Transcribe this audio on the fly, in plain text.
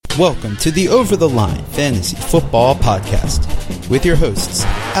Welcome to the Over the Line Fantasy Football Podcast with your hosts,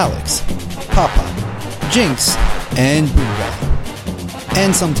 Alex, Papa, Jinx, and Boonguy.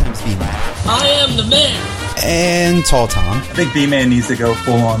 And sometimes B-Man. I am the man! And Tall Tom. I think B-Man needs to go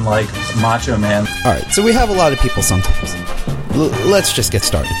full on, like, Macho Man. Alright, so we have a lot of people sometimes. Let's just get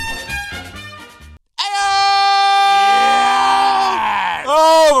started.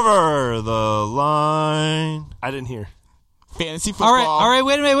 Over the line. I didn't hear. Fantasy football. All right,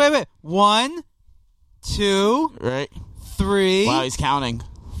 wait a minute. 1, 2, Right. 3, Wow, he's counting.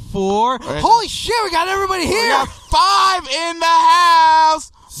 4. Right. Holy shit, we got everybody here! We got 5 in the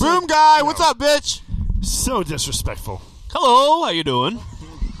house. Boom guy, what's up, bitch? So disrespectful. Hello, how you doing?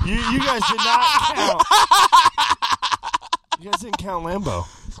 You guys did not count. You guys didn't count Lambo.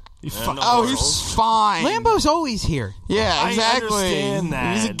 You fucking Oh, assholes. he's fine. Lambo's always here. Yeah, I exactly. understand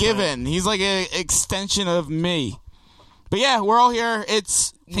that, He's a given. He's like an extension of me. But yeah, we're all here.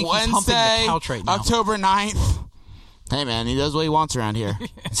 It's I think he's humping the Wednesday, couch right now. October 9th. Hey, man, he does what he wants around here.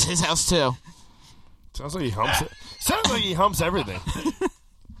 It's his house, too. Sounds like he humps it. Sounds like he humps everything.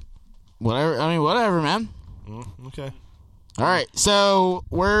 Whatever, man. Okay. All right, so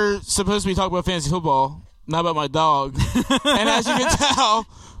we're supposed to be talking about fantasy football, not about my dog. And as you can tell,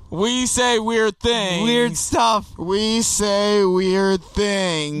 we say weird things. Weird stuff. We say weird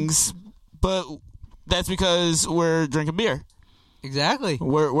things, but that's because we're drinking beer. Exactly.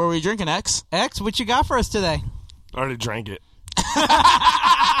 Where were we drinking, X? X, what you got for us today? I already drank it.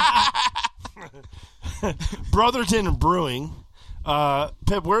 Brotherton Brewing.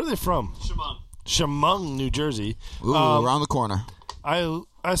 Pip, where are they from? Chemung, New Jersey. Ooh, around the corner.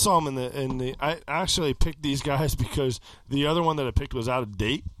 I saw them in the. I actually picked these guys because the other one that I picked was out of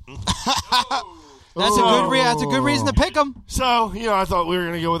date. That's a good reason to pick them. So, I thought we were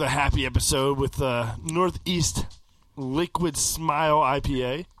going to go with a happy episode with Northeast Liquid Smile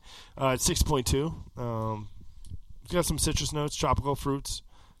IPA at 6.2. It's got some citrus notes, tropical fruits.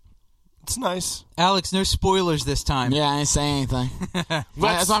 It's nice. Alex, no spoilers this time. Yeah, I ain't saying anything.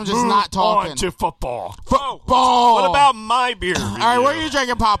 Let's I'm just move not talking. on to football. Football. What about my beer? All right, what are you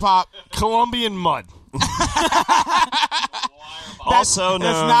drinking, Pop? Colombian Mud. Also known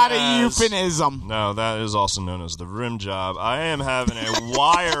that's not a as- euphemism. No, that is also known as the rim job. I am having a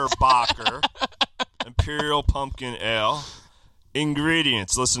Weyerbacher Imperial Pumpkin Ale.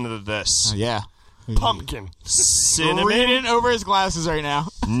 Ingredients, listen to this. Yeah. Pumpkin. Cinnamon, Reading over his glasses right now.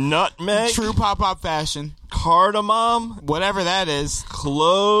 nutmeg, True Pop fashion. cardamom, Whatever that is.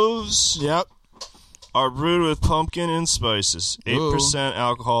 cloves Yep. are brewed with pumpkin and spices. 8%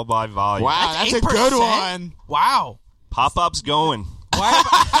 alcohol by volume. Wow, that's a 8%? good one. Wow. Pop-up's going.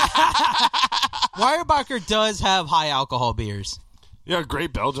 Weyerbacher does have high alcohol beers. Yeah,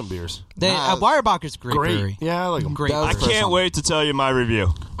 great Belgian beers. Weyerbacher's a great brewery. Yeah, I like them. Great. That was I brewery. first can't one. wait to tell you my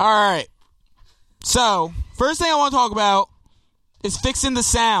review. All right. So, first thing I want to talk about is fixing the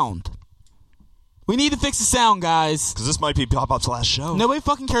sound. We need to fix the sound, guys. Because this might be Pop-up's last show. Nobody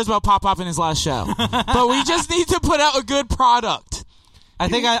fucking cares about Pop in his last show. But we just need to put out a good product. I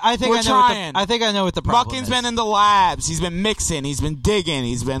think We're I know what the problem Buckin's is. been in the labs. He's been mixing. He's been digging.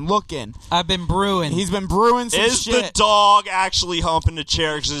 He's been looking. I've been brewing. He's been brewing some Is shit. the dog actually humping the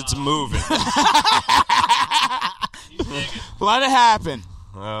chair because it's moving? Let it happen.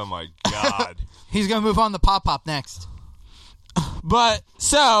 Oh, my God. He's going to move on to Pop next. But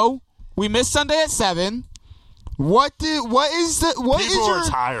so we missed Sunday at 7. People your are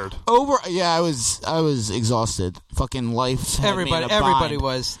tired. over? Yeah, I was exhausted. Fucking life. had me in a Everybody bind.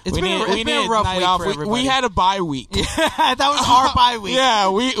 was. We It's been needed a rough night week off. for everybody. We had a bye week. that was our bye week. Yeah,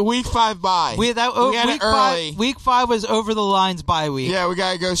 week 5 bye. We had it early. Week 5 was over the lines bye week. Yeah, we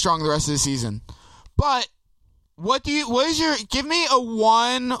gotta go strong the rest of the season. But give me a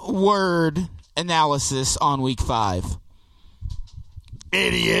 1-word analysis on week 5.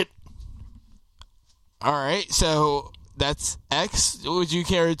 Idiot. All right, so that's X. Would you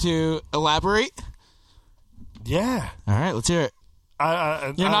care to elaborate? Yeah. All right, let's hear it.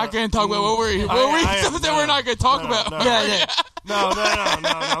 You're not going to talk about what we're not going to talk about. No, Yeah. no. I'm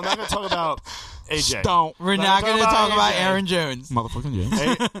not going to talk about AJ. Don't. We're not going to talk about AJ. Aaron Jones. Motherfucking James.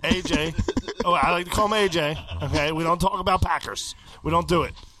 AJ. Oh, I like to call him AJ. Okay, we don't talk about Packers. We don't do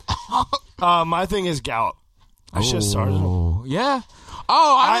it. My thing is Gallup. I should have started him. Yeah.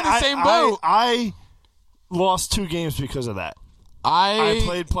 Oh, I'm in the same boat. I lost 2 games because of that. I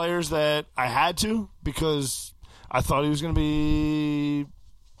played players that I had to because I thought he was going to be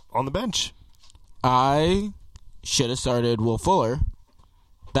on the bench. I should have started Will Fuller,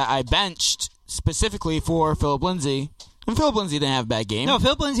 that I benched specifically for Philip Lindsay, And Philip Lindsay didn't have a bad game. No,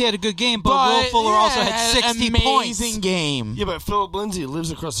 Philip Lindsay had a good game, but Will Fuller also had 60 points. Amazing game. Yeah, but Philip Lindsay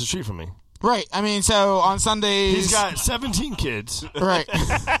lives across the street from me. Right. I mean, so on Sundays... He's got 17 kids. Right.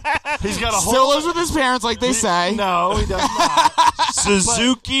 He's got a whole... Still lives with his parents, like they say. No, he does not.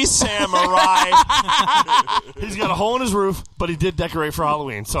 Suzuki Samurai. He's got a hole in his roof, but he did decorate for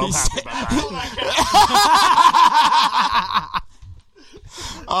Halloween, so I'm happy about that.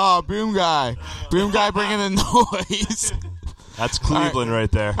 Oh, Boom Guy. Boom Guy bringing the noise. That's Cleveland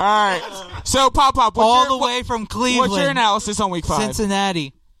right there. All right. So, Pop, All the way from Cleveland. What's your analysis on Week 5?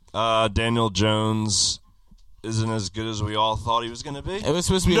 Cincinnati. Daniel Jones isn't as good as we all thought he was going to be. It was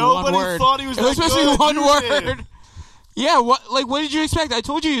supposed to be Nobody one word. thought he was It was that supposed to be good. one You word. did. Yeah, what did you expect? I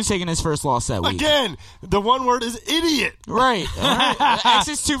told you he was taking his first loss that week. Again, the one word is idiot. Right. All right. X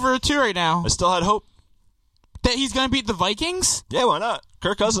is 2 for 2 right now. I still had hope. That he's going to beat the Vikings? Yeah, why not?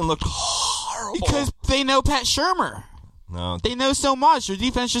 Kirk Cousins looked horrible. Because they know Pat Shurmur. No. They know so much. Their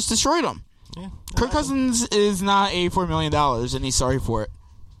defense just destroyed them. Yeah. Kirk Cousins is not $84 million, and he's sorry for it.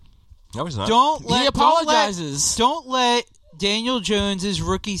 No, he's not. He apologizes. Don't let Daniel Jones'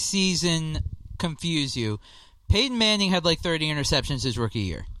 rookie season confuse you. Peyton Manning had like 30 interceptions his rookie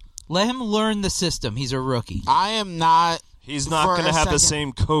year. Let him learn the system. He's a rookie. I am not. He's not for going to a have the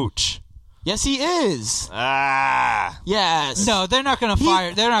second. same coach. Yes, he is. Yes. No, they're not going to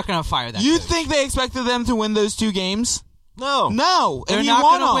fire. They're not going to fire that. You coach. think they expected them to win those 2 games? No. No. They're And he not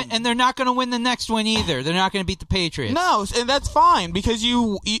won going to them. win, and they're not going to win the next one either. They're not going to beat the Patriots. No, and that's fine because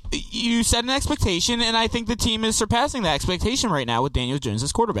you set an expectation, and I think the team is surpassing that expectation right now with Daniel Jones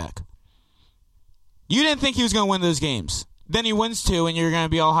as quarterback. You didn't think he was going to win those games. Then he wins 2, and you're going to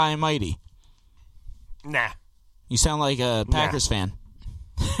be all high and mighty. Nah. You sound like a Packers fan.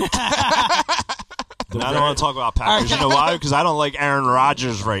 And I don't want to talk about Packers. You know why? Because I don't like Aaron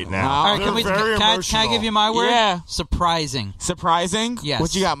Rodgers right now. All right, They're very can I emotional. give you my word? Yeah. Surprising. Surprising? Yes.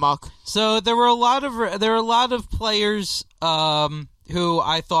 What you got, Muck? So there were a lot of players who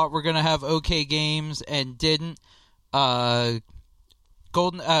I thought were going to have okay games and didn't.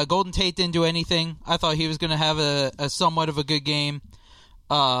 Golden Tate didn't do anything. I thought he was going to have a somewhat of a good game.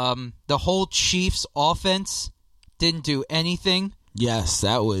 The whole Chiefs offense didn't do anything. Yes,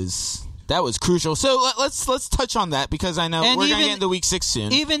 that was crucial. So let's touch on that because I know And we're going to even- get into Week 6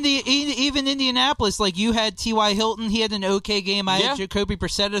 soon. Even Indianapolis, like you had T.Y. Hilton, he had an okay game. I Yeah. had Jacoby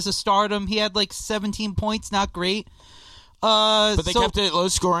Brissett as a stardom. He had like 17 points, not great. But they kept it low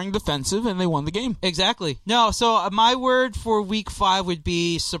scoring defensive and they won the game. Exactly. No, so my word for Week 5 would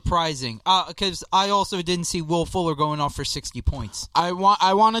be surprising. Because I also didn't see Will Fuller going off for 60 points. I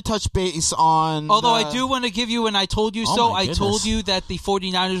want to touch base on Although I do want to give you, and I told you so, my I told goodness. you that the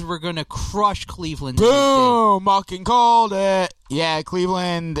 49ers were going to crush Cleveland. in Week 8. Boom! Mucking called it. Yeah,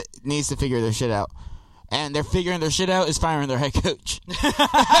 Cleveland needs to figure their shit out. And they're figuring their shit out is firing their head coach.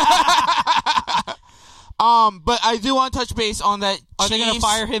 But I do want to touch base on that. Are they going to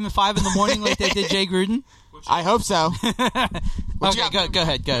fire him at 5 in the morning like they did Jay Gruden? I hope so. Okay, go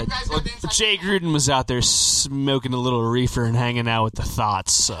ahead. Jay Gruden was out there smoking a little reefer and hanging out with the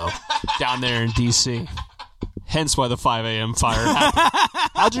thoughts, so down there in D.C. Hence why the 5 a.m. fire happened.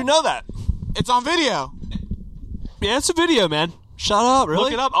 How'd you know that? It's on video. Yeah, it's a video, man. Shut up, really?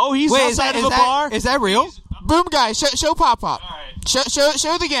 Look it up. Oh, he's Wait, outside of a bar. Is that real? Boom, guys, show Pop.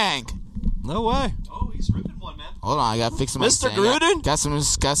 Show the gang. No way. Oh, he's ripping one, man. Hold on, I gotta fix some. Mr. Gruden? Got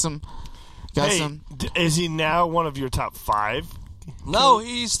some. Hey, is he now one of your top 5? No,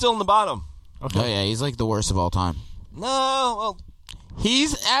 he's still in the bottom. Oh yeah, he's like the worst of all time. No, well,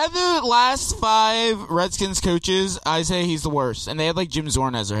 He's out of the last 5 Redskins coaches. I say he's the worst, and they had like Jim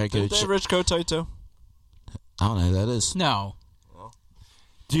Zorn as their head did they coach. have Rich Kotite too? I don't know who that is. No.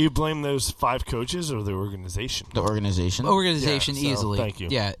 Do you blame those 5 coaches or the organization? The organization. Organization Yeah, so, easily. thank you.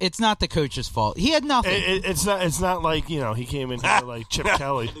 Yeah, it's not the coach's fault. He had nothing. It's not like, he came in here like Chip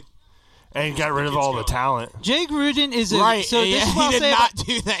Kelly and got rid of all the talent. Jay Gruden is Right. So this yeah, is what I'll he say did about, not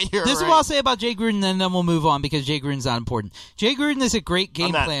do that. You're this is right. what I'll say about Jay Gruden, and then we'll move on because Jay Gruden's not important. Jay Gruden is a great game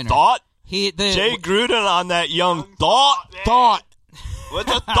On that planner. thought? Jay Gruden on that young thought. What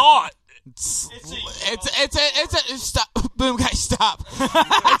the thought? It's a stop. Boom, guys, stop.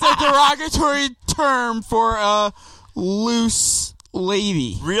 It's a derogatory term for a loose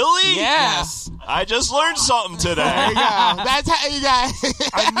lady. Really? Yes. I just learned something There today. you go. That's how you guys.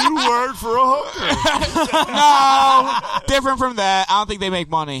 A new word for a hooker. No, different from that. I don't think they make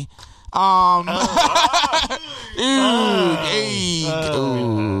money.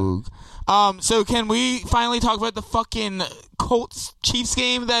 So can we finally talk about the fucking Colts Chiefs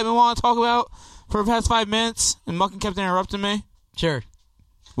game that I've been wanting to talk about for the past 5 minutes? And Muckin kept interrupting me. Sure.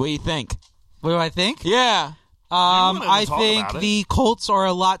 What do you think? What do I think? Yeah. I talk think about it. the Colts are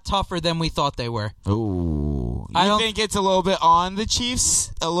a lot tougher than we thought they were. Ooh. I You don't- think it's a little bit on the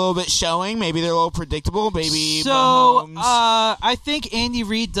Chiefs? A little bit showing? Maybe they're a little predictable? Maybe So, Mahomes... I think Andy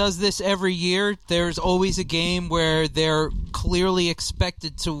Reid does this every year. There's always a game where they're clearly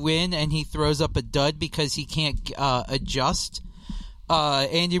expected to win, and he throws up a dud because he can't adjust.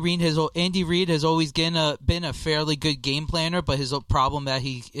 Andy Reid has always been a fairly good game planner, but his problem that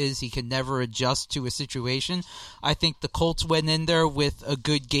he can never adjust to a situation. I think the Colts went in there with a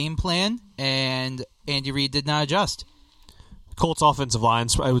good game plan, and Andy Reid did not adjust. Colts offensive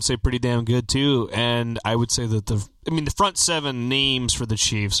line's, I would say, pretty damn good too, and I would say that the front seven names for the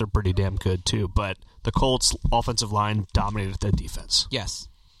Chiefs are pretty damn good too. But the Colts offensive line dominated that defense. Yes,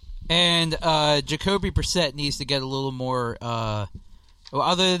 and Jacoby Brissett needs to get a little more.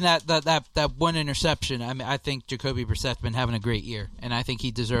 Other than that one interception, I think Jacoby Brissett's been having a great year, and I think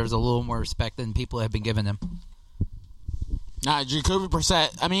he deserves a little more respect than people have been giving him. Nah, Jacoby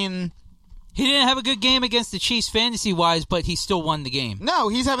Brissett, He didn't have a good game against the Chiefs fantasy-wise, but he still won the game. no,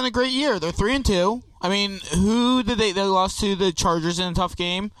 he's having a great year. They're 3-2. Who did they lost to? The Chargers in a tough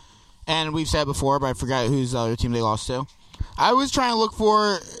game. And we've said before, but I forgot who's the other team they lost to. I was trying to look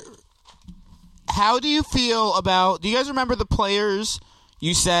for, how do you feel about, do you guys remember the players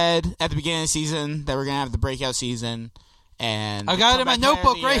you said at the beginning of the season that were going to have the breakout season? And I got it in my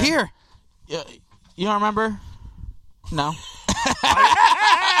notebook right here. You don't remember? No.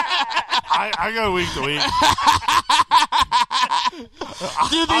 I go week to week.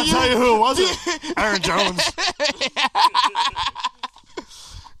 I'll tell you who it wasn't. Aaron Jones.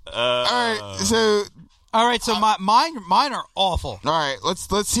 All right, so Mine are awful. all right,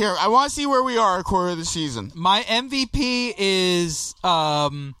 let's hear. I want to see where we are a quarter of the season. My MVP is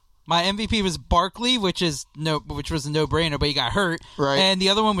was Barkley, which was a no-brainer, but he got hurt. Right. And the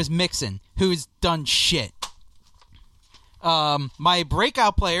other one was Mixon, who's done shit. My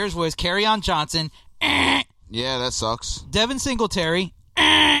breakout players was Kerryon Johnson, Yeah, that sucks. Devin Singletary,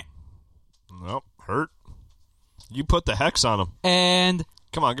 Nope, hurt. You put the hex on him. and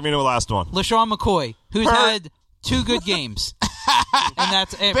Come on, give me the last one. LaShawn McCoy, who's had 2 good games. And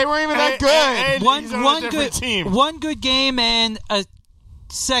that's it. They weren't even that good. And he's on a different team. One good game and a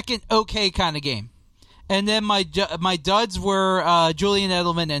second okay kind of game. And then my duds were Julian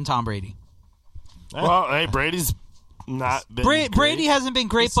Edelman and Tom Brady. Well, hey, Brady's not been great. Brady hasn't been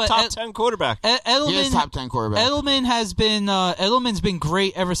great, He's but top 10 quarterback. Edelman, He is top 10 quarterback. Edelman has been Edelman's been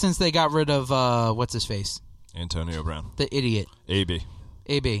great ever since they got rid of what's his face, Antonio Brown. the idiot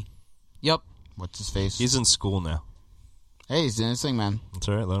AB. Yep. What's his face? He's in school now. Hey, he's doing his thing, man. That's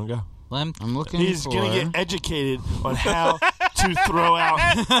all right. Let him go. Lem. I'm looking He's for... going to get educated on how to throw out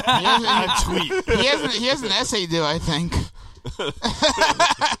a tweet He has an essay due, I think.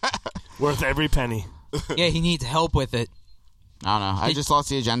 worth every penny. Yeah, he needs help with it. I don't know. I just lost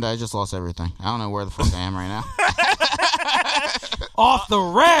the agenda. I just lost everything. I don't know where the fuck I am right now. Off the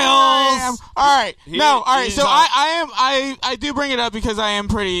rails. All right. All right. he's So on- I do bring it up because I am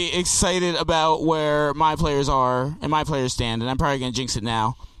pretty excited about where my players are and my players stand, and I'm probably going to jinx it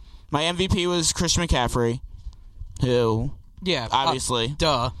now. My MVP was Christian McCaffrey, who Yeah, obviously.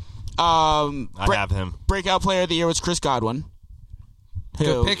 duh. I have him. Breakout player of the year was Chris Godwin.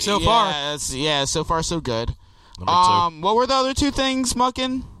 Good pick so far. So far so good. Number 2. What were the other 2 things,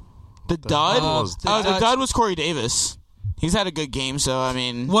 Muckin? The dud? hell was The dud was Corey Davis. He's had a good game, so I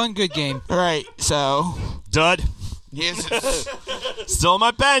mean... One good game. All right, so... Dud. He is Still on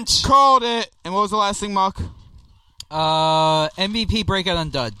my bench. called it. And what was the last thing, Muck? MVP breakout on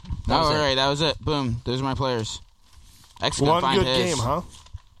dud. All right, that was it. Boom. Those are my players. X gonna One find good his. game, huh?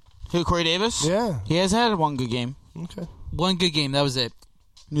 Who, Corey Davis? Yeah. He has had one good game. Okay. One good game. That was it.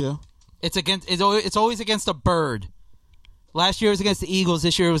 Yeah. It's always against a bird. Last year it was against the Eagles.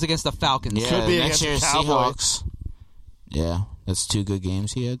 This year it was against the Falcons. Yeah, Could be next against year's the Cowboys. Seahawks. Yeah, that's 2 good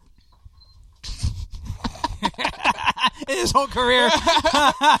games he had. His whole career.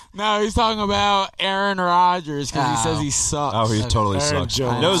 No, he's talking about Aaron Rodgers because he says he sucks. Oh, he totally Aaron sucks.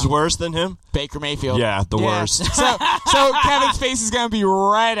 Jones. You know who's worse than him? Baker Mayfield. Yeah, the worst. So Kevin's face is going to be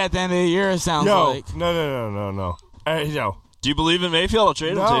right at the end of the year, it sounds like. No. Hey, yo. Do you believe in Mayfield? I'll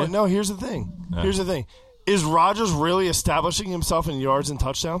trade him to you. No, here's the thing. Is Rodgers really establishing himself in yards and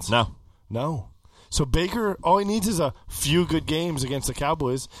touchdowns? No. So Baker, all he needs is a few good games against the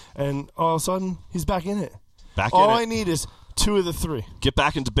Cowboys, and all of a sudden, he's back in it. All I need is 2 of the 3. Get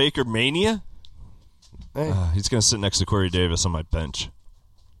back into Baker Mania? Hey. He's going to sit next to Corey Davis on my bench.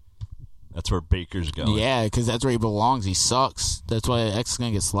 That's where Baker's going. Yeah, because that's where he belongs. He sucks. That's why X is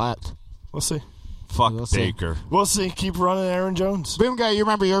going to get slapped. We'll see. Fuck We'll see. Baker. We'll see. Keep running Aaron Jones. Boom guy, you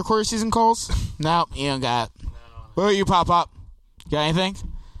remember your quarter season calls? Nope, you don't got. What about you, Pop? Got anything?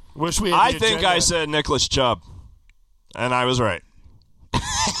 Wish we had I the think agenda. I said Nicholas Chubb, and I was right.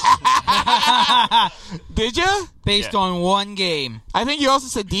 Did you? Based on one game. I think you also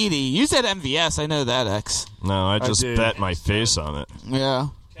said Didi. You said MVS. I know that, X. No, I just did. bet my face on it. Yeah.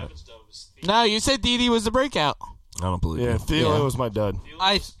 No, you said Didi was the breakout. I don't believe Yeah, you. Thielen was my dud.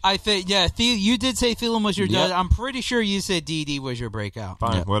 I think you did say Thielen was your Yep. dud. I'm pretty sure you said DD was your breakout.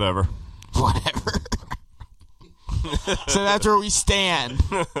 Fine, Yeah. whatever. Whatever. So that's where we stand.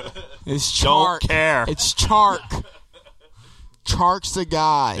 It's Don't Chark. care. It's Chark. Chark's the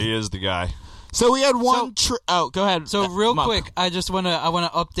guy. He is the guy. So we had one. Oh, go ahead. So real Muck. quick, I want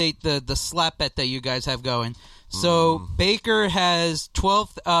to update the slap bet that you guys have going. So Baker has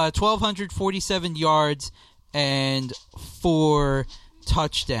 1,247 yards and 4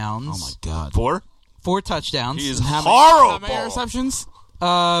 touchdowns. Oh my God. 4? 4 touchdowns. He is How horrible. many interceptions?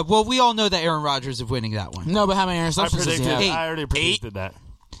 Well, we all know that Aaron Rodgers is winning that one. No, but how many I interceptions does he have? already predicted that.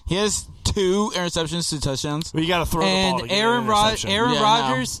 He has 2 interceptions, 2 touchdowns. Well, you got to throw the ball. And to get an Aaron interception. Yeah,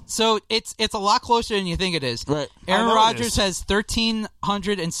 Rodgers. So it's a lot closer than you think it is. Right. Aaron I know it Rodgers is. has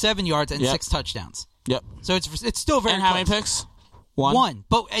 1,307 yards and Yep. 6 touchdowns. Yep. So it's still very And how close. many picks? One.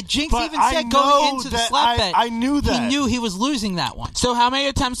 But Jinx But even I said know going into the that- slap bet. I knew that. He knew he was losing that one. So how many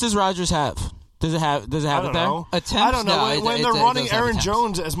attempts does Rodgers have? Does it have I it don't there? know. Attempts? I don't know. No, when it they're does running have Aaron attempts.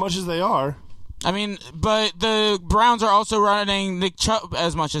 Jones as much as they are. I mean, but the Browns are also running Nick Chubb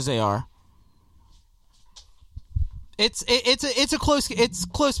as much as they are. It's a close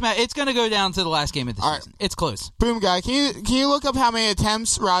match. It's going to go down to the last game of the All right. season. It's close. Boom guy, can you look up how many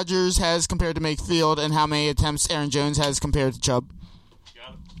attempts Rodgers has compared to Mayfield and how many attempts Aaron Jones has compared to Chubb?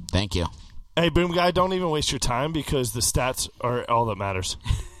 Thank you. Hey, boom guy, don't even waste your time because the stats are all that matters.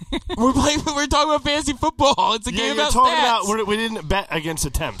 We're talking about fantasy football. It's a Yeah, game you're about talking stats. about we didn't bet against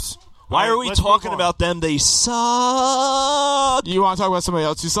attempts. Why are we Let's move talking on. about them? They suck. You want to talk about somebody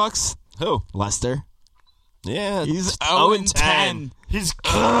else who sucks? Who? Lester. Yeah. He's 0-10. He's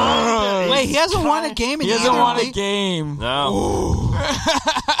Wait, he hasn't won a game in He hasn't either won a league? game. No.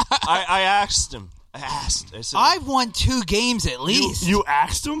 I asked him. I said, I've won 2 games at least. You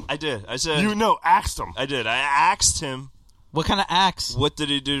asked him? I did. I said. Asked him. I did. I asked him, What kind of axe? what did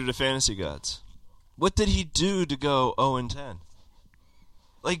he do to the fantasy gods? What did he do to go 0-10?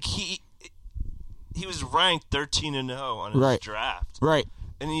 Like, he was ranked 13-0 on his draft. Right.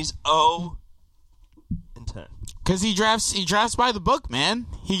 And he's 0-10. Because he drafts by the book, man.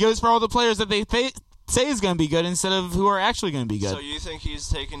 He goes for all the players that they say is going to be good instead of who are actually going to be good. So you think he's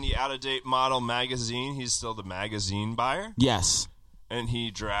taking the out-of-date model magazine? He's still the magazine buyer? Yes. And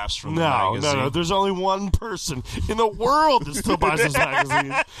he drafts from the No. magazine? There's only one person in the world that still buys those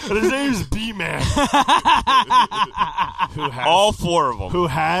magazines, and his name is B-Man. All 4 of them.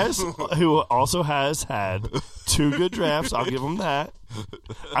 Who also has had 2 good drafts. I'll give him that.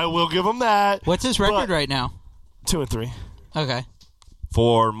 I will give him that. What's his record But- right now? 2 and 3. Okay.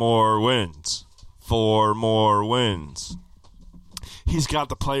 4 more wins. 4 more wins. He's got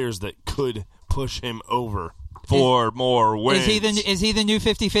the players that could push him over. 4 more wins. Is he the new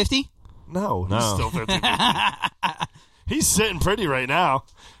 50-50? No, he's still 50-50. He's sitting pretty right now.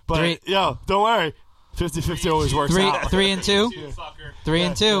 But, don't worry. 50-50 always works out. 3 and 2? 3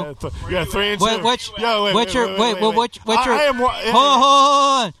 and 2. Yeah, 3 and 2. What's your wait, I am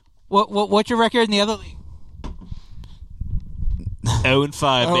hold on. What's your record in the other league?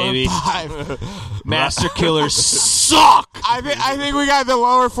 0-5, baby. 5. Master Killers suck. I think we got the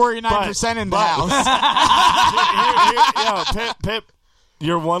lower 49% in the house. Pip,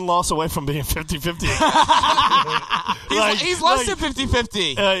 you're 1 loss away from being 50-50. He's less than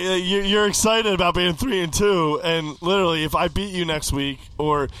 50-50. You're excited about being 3 and 2, and literally, if I beat you next week,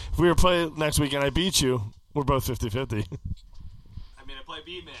 or if we were playing next week and I beat you, we're both 50-50. I mean, I play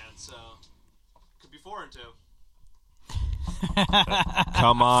B-Man, so it could be 4 and 2.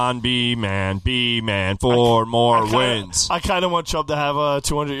 Come on, B-Man. 4 more wins. I kind of want Chubb to have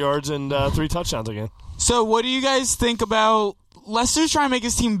 200 yards and 3 touchdowns again. So what do you guys think about Lester's trying to make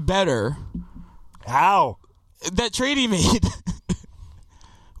his team better? How? That trade he made.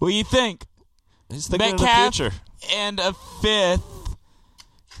 What do you think? He's thinking Metcalf of the future. and a 5th.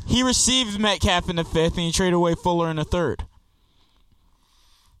 He received Metcalf in the 5th, and he traded away Fuller in the 3rd.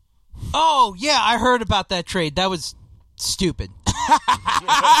 Oh, yeah, I heard about that trade. That was stupid.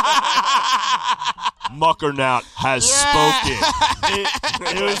 Muckernout has spoken.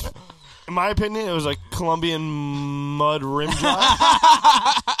 It was, in my opinion, it was like Colombian mud rim job.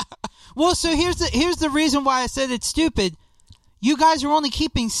 Well, so here's the reason why I said it's stupid. You guys are only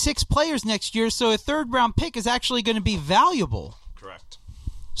keeping 6 players next year, so a 3rd-round pick is actually going to be valuable. Correct.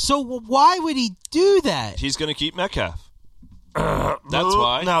 So why would he do that? He's going to keep Metcalf. That's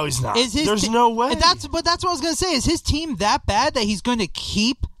why. No, he's not. There's te- no way. That's what I was going to say. Is his team that bad that he's going to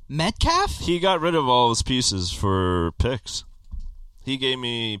keep Metcalf? He got rid of all his pieces for picks. He gave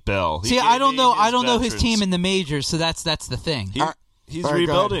me Bell. See, I don't know his team in the majors, so that's the thing. He's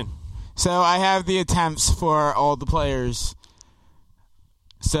rebuilding. So I have the attempts for all the players.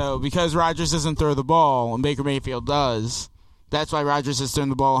 So because Rodgers doesn't throw the ball and Baker Mayfield does, that's why Rodgers has thrown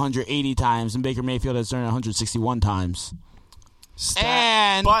the ball 180 times and Baker Mayfield has thrown it 161 times.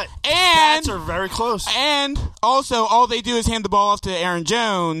 But stats are very close. And also, all they do is hand the ball off to Aaron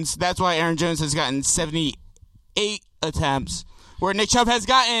Jones. That's why Aaron Jones has gotten 78 attempts, where Nick Chubb has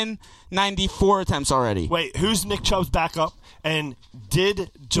gotten 94 attempts already. Wait, who's Nick Chubb's backup? And did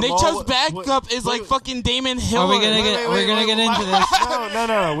Jamal... Nick Chubb's backup is like fucking Damon Hill. Are we gonna get into this?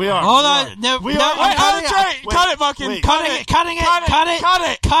 No, we are. Hold on. No, We no, are. I'm cutting it. Cut it, Buckin. Wait. Cut it.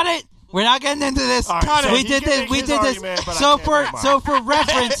 We're not getting into this. All right, so we he did can this. make We his did this. argument, but I So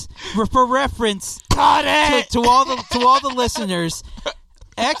can't for reference, Cut it. to all the listeners,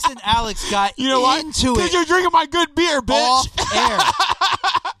 X and Alex got into Because it you're drinking my good beer, bitch. off air.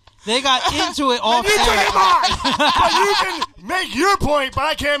 They got into it off You air. took mine! But you can make your point, but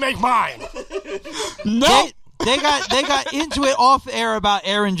I can't make mine. No. They got into it off air about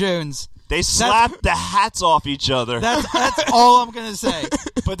Aaron Jones. They slapped the hats off each other. That's all I'm gonna say.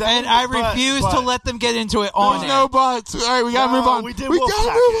 And I refuse to but- let them get into it on There's air. no buts. All right, we gotta move on. We did gotta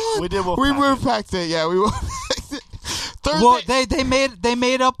Wolfpack move it. on. We did Wolfpack We it. Wolfpacked it. Yeah, we Wolfpacked it. Thursday. Well, they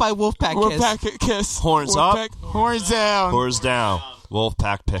made up by Wolfpack Kiss. Wolfpack kiss. Horns up. Horns down. Horns down.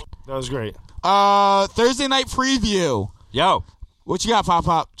 Wolfpack pick. That was great. Thursday night preview. Yo, What you got,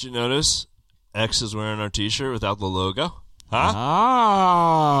 Pop? did you notice X is wearing our T-shirt without the logo? Huh?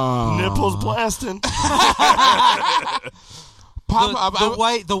 Oh. Nipples blasting.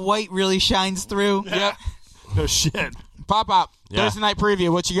 The white really shines through. Yep. No shit. Pop. Yeah. Thursday night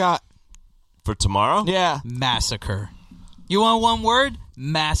preview. What you got? For tomorrow? Yeah. Massacre. You want one word?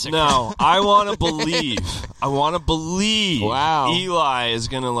 Massacre. No, I want to believe. Wow. Eli is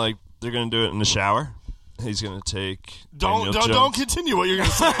going to, they're going to do it in the shower. He's going to take Daniel Jones. Don't continue what you're going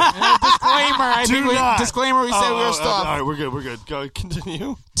to say. Disclaimer. Disclaimer. We said we were All stuff. right, we're good. Go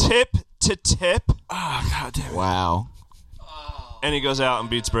continue. Tip to tip. Oh, God damn it. Wow. And he goes out and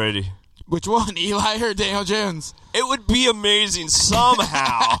beats Brady. Which one, Eli or Daniel Jones? It would be amazing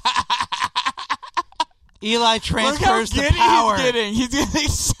somehow. Eli Look transfers how the giddy power. he's getting. He's getting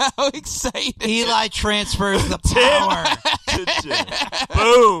so excited. Eli transfers the power. To tip.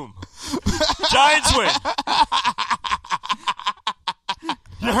 Boom. Giants win.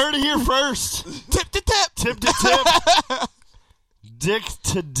 You heard it here first. Tip to tip. Tip to tip. Dick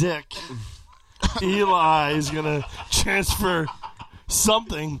to dick. Eli is going to transfer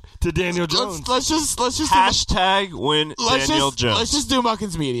something to Daniel Jones. Let's just Hashtag win Daniel Jones. Let's just do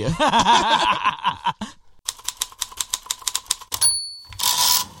Muckins Media.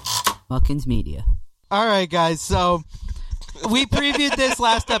 Muckins Media. All right, guys. So we previewed this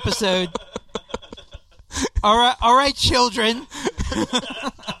last episode. All right, children.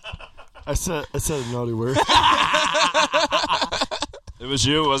 I said a naughty word. It was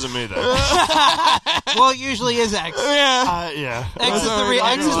you. It wasn't me, though. Well, it usually is X. Yeah. X is the re-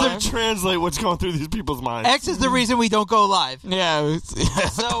 I X is can the translate what's going through these people's minds. X is the reason we don't go live. Yeah.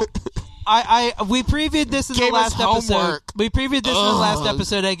 So we previewed this in the Gave us last episode. homework. We previewed this in the last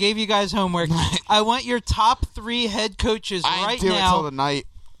episode. I gave you guys homework. I want your top 3 head coaches I right do it till now. the night.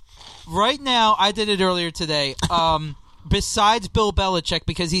 Right now, I did it earlier today. Besides Bill Belichick,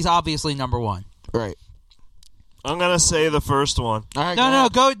 because he's obviously number 1. Right. I'm going to say the first one. All right. No,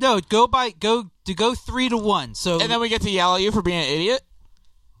 ahead. go 3-1. So And then we get to yell at you for being an idiot.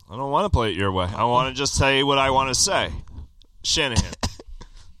 I don't want to play it your way. I want to just say what I want to say. Shanahan.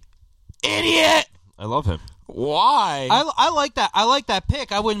 Idiot. I love him. Why? I like that. I like that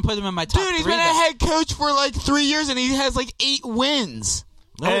pick. I wouldn't put him in my top Dude, he's 3. been a head coach for 3 years, and he has 8 wins.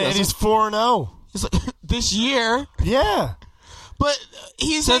 No, he and doesn't. he's 4-0. It's this year. Yeah. But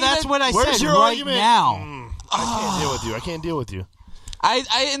he's So that's what I Where's said your right argument? now. I can't deal with you.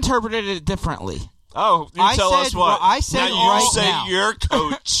 I interpreted it differently. Oh, you I tell said- us what. I said now you right say now. your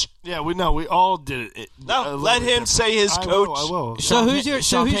coach. Yeah, we all did it. No, let him say his coach. I will. So who's your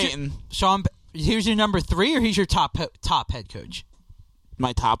Sean who's Payton. your Sean? Here's your number 3, or he's your top head coach.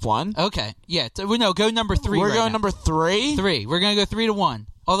 My top one. Okay, yeah. Go number 3. We're right going now. number 3. 3. We're gonna go 3-1.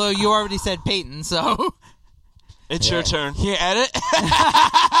 Although you already said Peyton, so It's your turn. Can you edit?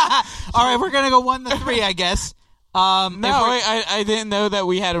 all right, we're gonna go 1-3, I guess. No, I didn't know that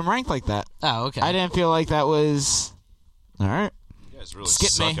we had him ranked like that. Oh, okay. I didn't feel like that was all right. guys really Skip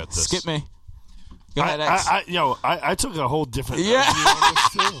suck me. at this. Skip me. Go ahead, X. I took a whole different. Yeah. view on this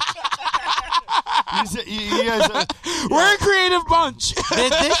too. You guys, We're a creative bunch.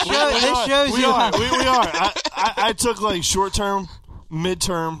 This shows we you are. how. We are. I took like short term, mid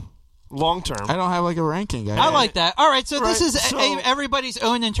term, long term. I don't have like a ranking, guys. I like that. All right, so this Right, is so- everybody's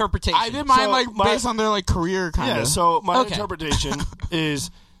own interpretation. I did mine So like based on their like career kind of. Yeah. So my Okay. interpretation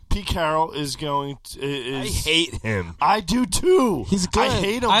is Pete Carroll is going. I hate him. I do too. He's good. I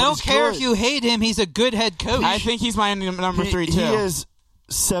hate him. I but don't he's care good. if you hate him. He's a good head coach. I think he's my number 3 too. He has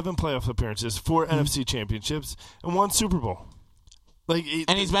 7 playoff appearances, 4 Mm-hmm. NFC championships, and 1 Super Bowl. Like,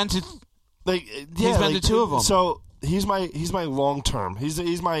 and he's been to like been to 2 of them. So he's my long term.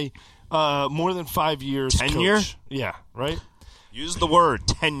 He's my more than 5 years Tenure? coach. Yeah, right. Use the word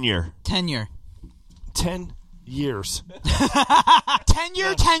tenure. tenure. 10 years.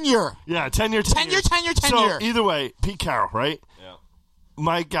 tenure. Yeah, 10 year. Tenure. So either way, Pete Carroll, right? Yeah.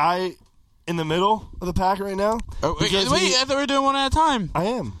 My guy in the middle of the pack right now. Oh, wait, because I thought we were doing one at a time. I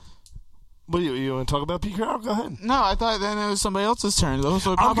am. What do you want to talk about, Pete Carroll? Go ahead. No, I thought then it was somebody else's turn. That was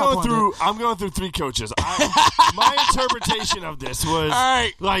what I'm Pop-Pop wanted. I'm going through 3 coaches. My interpretation of this was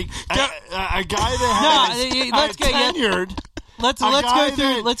right. like a guy that has let's get tenured. Let's a go guy through.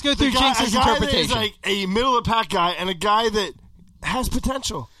 that- Let's go the through guy- Jinx's a guy interpretation. that is like a middle of the pack guy, and a guy that has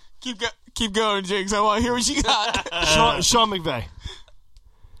potential. Keep going, Jinx. I want to hear what you got. Sean McVay.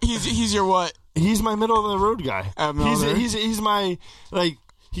 he's your what? He's my middle of the road guy. He's my like.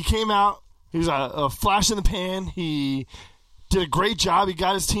 He came out. He was a flash in the pan. He did a great job. He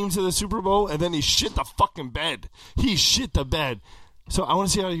got his team to the Super Bowl, and then he shit the fucking bed. He shit the bed. So I want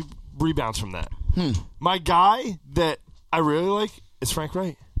to see how he rebounds from that. My guy that I really like is Frank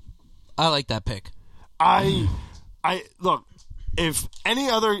Wright. I like that pick. I look. If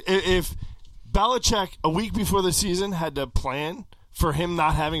Belichick a week before the season had to plan for him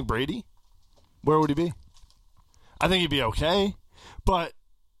not having Brady, where would he be? I think he'd be okay, but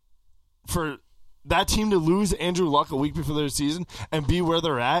for that team to lose Andrew Luck a week before their season and be where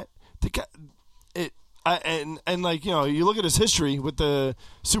they're at, like, you know, you look at his history with the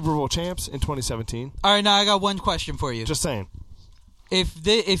Super Bowl champs in 2017. All right, now I got one question for you. Just saying.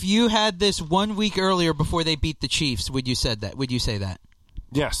 If you had this 1 week earlier before they beat the Chiefs, would you say that?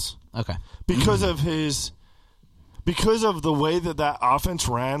 Yes. Okay. Because of the way that offense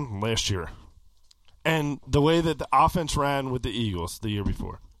ran last year, and the way that the offense ran with the Eagles the year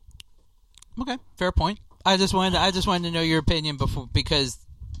before. Okay, fair point. I just wanted to know your opinion before, because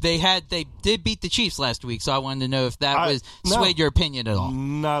they did beat the Chiefs last week, so I wanted to know if that swayed your opinion at all.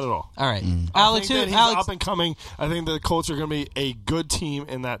 Not at all. All right, I think that he's up and coming. I think that the Colts are going to be a good team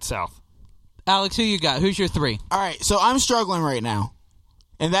in that South. Alex, who you got? Who's your 3? All right, so I'm struggling right now,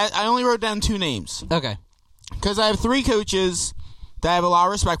 and that I only wrote down 2 names Okay. because I have 3 coaches that I have a lot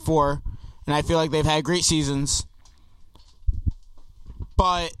of respect for, and I feel like they've had great seasons,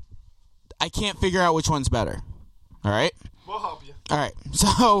 but I can't figure out which one's better. All right? We'll help you. All right.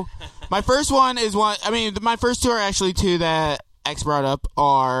 So my first one is one. I mean, my first 2 are actually 2 that X brought up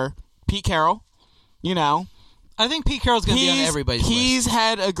are Pete Carroll. You know, I think Pete Carroll's going to be on everybody's He's list.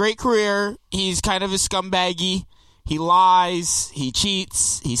 had a great career. He's kind of a scumbaggy. He lies. He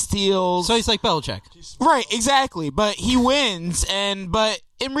cheats. He steals. So he's like Belichick. Right, exactly. But he wins. But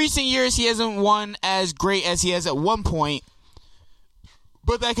in recent years, he hasn't won as great as he has at one point.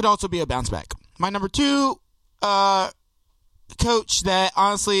 But that could also be a bounce back. My number 2 coach that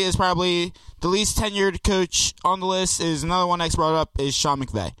honestly is probably the least tenured coach on the list is another one X brought up is Sean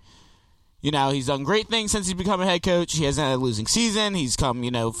McVay. You know, he's done great things since he's become a head coach. He hasn't had a losing season. He's come,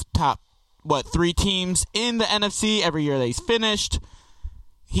 top, 3 teams in the NFC every year that he's finished.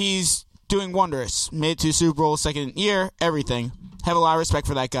 He's doing wondrous. Made it to Super Bowl, second year, everything. Have a lot of respect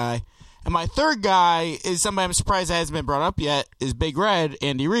for that guy. And my 3rd guy is somebody I'm surprised that hasn't been brought up yet, is Big Red,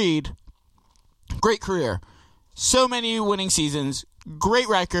 Andy Reid. Great career. So many winning seasons. Great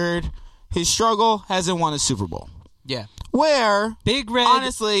record. His struggle hasn't won a Super Bowl. Yeah. Where, Big Red.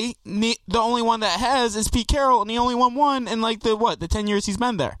 honestly, the only one that has is Pete Carroll, and he only won one in the 10 years he's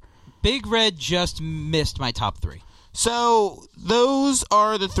been there. Big Red just missed my top 3. So those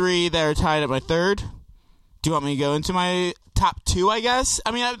are the 3 that are tied at my 3rd. Do you want me to go into my top 2, I guess?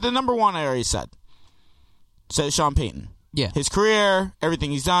 I mean, the number 1 I already said. So Sean Payton. Yeah. His career,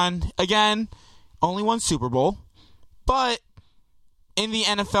 everything he's done. Again, only 1 Super Bowl. But in the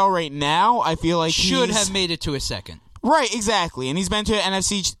NFL right now, I feel like Should have made it to a 2nd. Right, exactly. And he's been to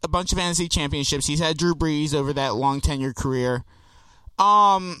a bunch of NFC championships. He's had Drew Brees over that long tenured career.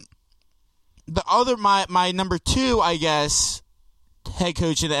 My number 2, I guess, head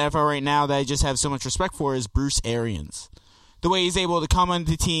coach in the NFL right now that I just have so much respect for is Bruce Arians. the way he's able to come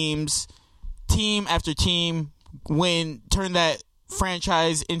into teams, team after team, turn that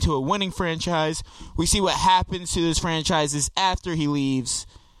franchise into a winning franchise. We see what happens to those franchises after he leaves.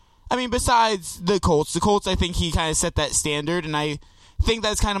 I mean, besides the Colts, I think he kind of set that standard, and I think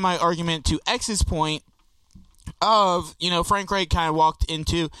that's kind of my argument to X's point of, Frank Reich kind of walked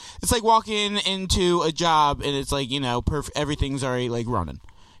into, it's like walking into a job and it's like, everything's already like running.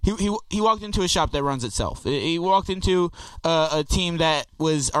 He walked into a shop that runs itself. He walked into a team that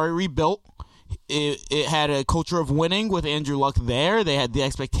was already rebuilt. It had a culture of winning with Andrew Luck there. They had the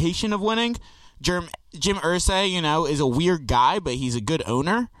expectation of winning. Jim Irsay, is a weird guy, but he's a good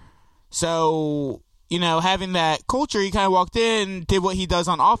owner. So, having that culture, he kind of walked in, did what he does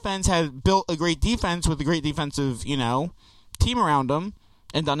on offense, had built a great defense with a great defensive, team around him,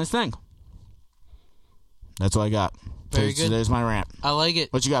 and done his thing. That's what I got. Very good. There's my rant. I like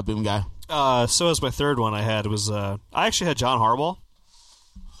it. What you got, Boom Guy? So as my third one I had was, I actually had John Harbaugh.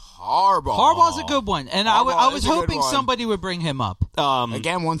 Harbaugh's a good one, and I was is a good hoping one. somebody would bring him up.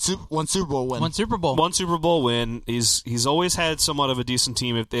 Again, one Super Bowl win. One Super Bowl. One Super Bowl win. He's always had somewhat of a decent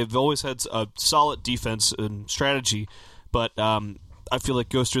team. They've always had a solid defense and strategy, but I feel like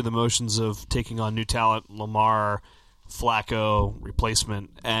goes through the motions of taking on new talent, Lamar, Flacco,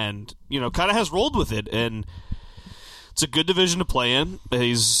 replacement, and kind of has rolled with it. And it's a good division to play in.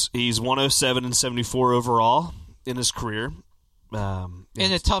 He's 107 and 74 overall in his career.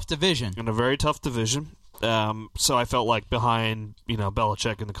 In a tough division. In a very tough division. So I felt like behind,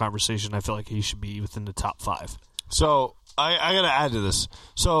 Belichick in the conversation, I felt like he should be within the top 5. So I got to add to this.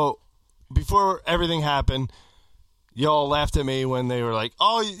 So before everything happened, y'all laughed at me when they were like,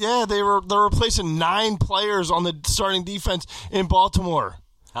 "Oh yeah, they're replacing 9 players on the starting defense in Baltimore."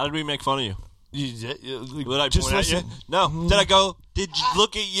 How did we make fun of you? Did I point at you? No. Did I go,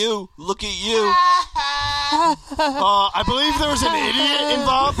 look at you. Look at you. I believe there was an idiot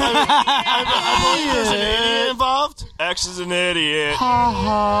involved. I believe there's an idiot involved. X is an idiot.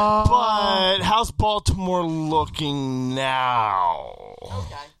 But how's Baltimore looking now?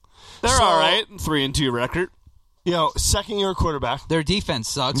 Okay. They're all right. 3-2 record. Second-year quarterback. Their defense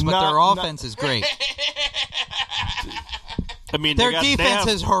sucks, but Not- their offense is great. I mean, Their defense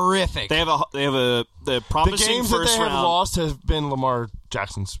is horrific. They have a The promising games that first they have round. lost have been Lamar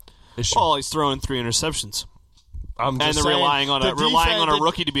Jackson's issue. Oh, he's throwing 3 interceptions, I'm and just they're saying, relying on the a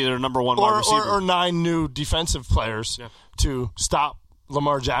rookie to be their number one wide receiver. or 9 new defensive players to stop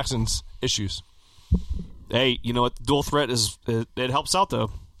Lamar Jackson's issues. Hey, you know what? Dual threat it helps out though.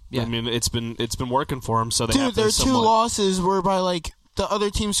 Yeah. I mean, it's been working for them. So they Dude, have to their 2 somewhat- losses were by the other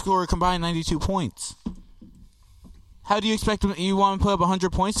team scored combined 92 points. How do you expect them? You want to put up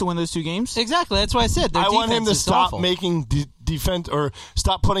 100 points to win those 2 games? Exactly. That's why I said their I want him defense to is stop awful. making defense or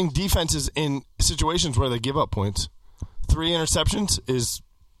stop putting defenses in situations where they give up points. 3 interceptions is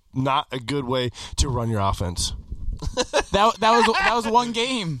not a good way to run your offense. That was one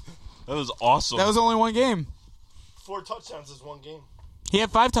game. That was awesome. That was only one game. 4 touchdowns is one game. He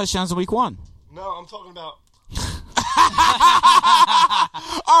had 5 touchdowns in week 1. No, I'm talking about.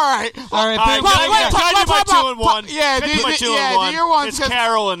 All right. All right, All right, can I do my 2 and 1? Yeah, Can I do my 2 and 1. do your ones. It's 'cause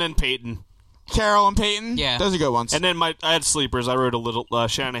Carroll and then Peyton. Carroll and Peyton. Yeah. Those are good ones. And then I had sleepers. I wrote a little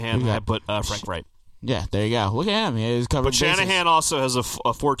Shanahan. I put Frank Wright. Yeah, there you go. Look at him. He's covered. But Shanahan also has a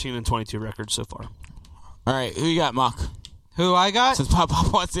 14 and 22 record so far. All right, who you got, Mock? Who I got? Since Pop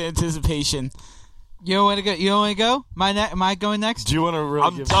wants the anticipation. You don't want to go? You don't want to go? Am I going next? Do you want to really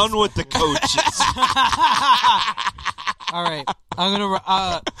I'm done with the coaches. All right, I'm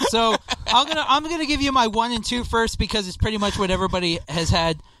gonna give you my 1 and 2 first because it's pretty much what everybody has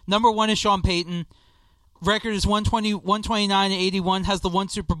had. Number 1 is Sean Payton. Record is 129 and 81. Has the 1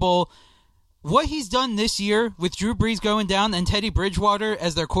 Super Bowl. What he's done this year with Drew Brees going down and Teddy Bridgewater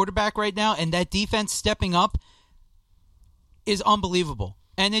as their quarterback right now, and that defense stepping up, is unbelievable.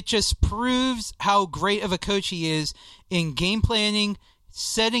 And it just proves how great of a coach he is in game planning,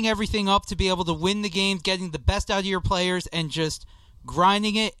 setting everything up to be able to win the game, getting the best out of your players, and just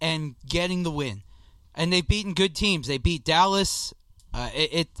grinding it and getting the win. And they've beaten good teams. They beat Dallas.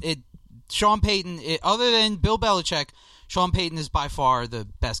 Sean Payton, other than Bill Belichick, Sean Payton is by far the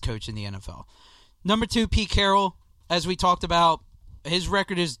best coach in the NFL. Number 2, Pete Carroll. As we talked about, his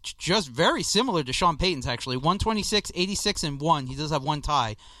record is just very similar to Sean Payton's, actually. 126, 86, and 1. He does have 1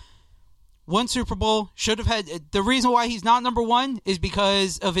 tie. 1 Super Bowl. Should have had. The reason why he's not number 1 is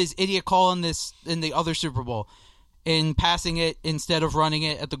because of his idiot call in the other Super Bowl, in passing it instead of running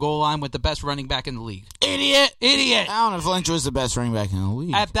it at the goal line with the best running back in the league. Idiot! I don't know if Lynch was the best running back in the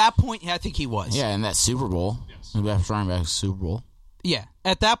league. At that point, I think he was. Yeah, in that Super Bowl. Yes. The best running back in the Super Bowl. Yeah.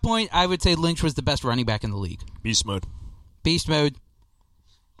 At that point, I would say Lynch was the best running back in the league. Beast mode. Beast mode.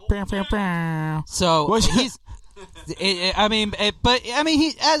 So What's- he's. He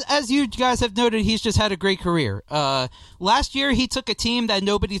as you guys have noted, he's just had a great career. Last year, he took a team that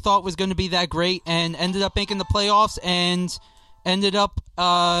nobody thought was going to be that great and ended up making the playoffs and ended up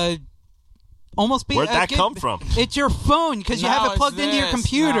almost being. Where'd that come from? It's your phone because you No, have it it's plugged into your this.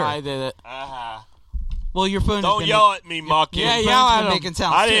 computer. No, I did it. Well, your phone. Don't yell at me, Mucky. Yeah, Your yell phone's at been him. making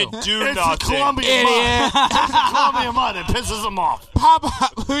sounds I too. didn't do It's the nothing. Colombian mud. Idiot. It's the Colombian mud. It pisses them off. Pop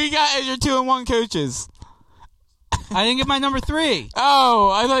up. Who you got as your 2-1 coaches? I didn't get my number 3.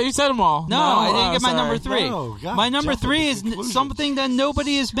 Oh, I thought you said them all. No, I didn't oh, get my sorry. number 3. No, God, my number jump to 3 is conclusions. something that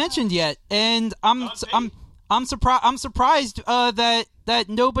nobody has mentioned yet, and I'm surprised that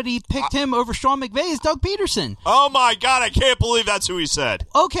nobody picked him over Sean McVay. Is Doug Peterson? Oh my God! I can't believe that's who he said.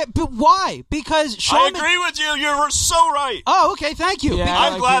 Okay, but why? Because Sean. I agree with you. You're so right. Oh, okay, thank you. Yeah, Because I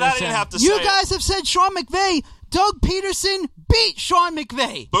I'm like glad I Peterson. didn't have to say you it. guys have said Sean McVay. Doug Peterson beat Sean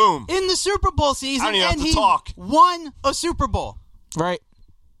McVay. Boom. In the Super Bowl season, I don't even have and to he talk. won a Super Bowl. Right.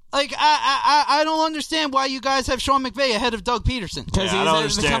 Like I don't understand why you guys have Sean McVay ahead of Doug Peterson. Because Yeah, I don't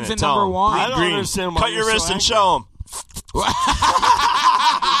understand becomes it. in Tell number him. 1. I don't Green. understand why Cut you're your so wrist and angry. show him.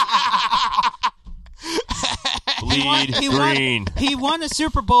 Bleed green. He won a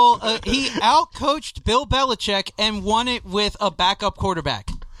Super Bowl. He outcoached Bill Belichick and won it with a backup quarterback.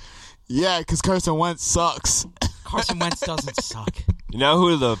 Yeah, because Carson Wentz sucks. Carson Wentz doesn't suck. You know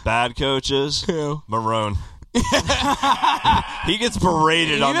who the bad coach is? Who? Marone. He gets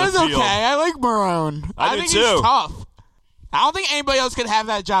berated on the He does field. okay. I like Marone. I do think too. he's tough. I don't think anybody else could have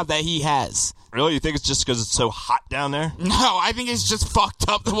that job that he has. Really? You think it's just because it's so hot down there? No, I think it's just fucked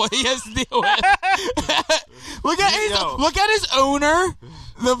up the way he has to deal with. look at his owner,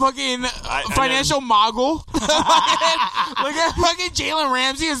 the fucking financial mogul. Look at fucking Jalen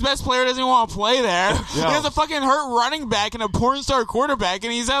Ramsey, his best player doesn't want to play there. He has a fucking hurt running back and a porn star quarterback,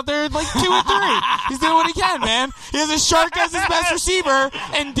 and he's out there like 2 and 3. He's doing what he can, man. He has a shark as his best receiver,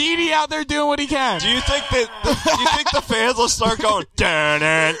 and Dede out there doing what he can. Do you think the fans will start going darn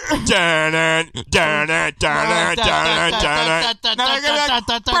it, darn it, darn it, darn it, darn it, darn it? Now they're gonna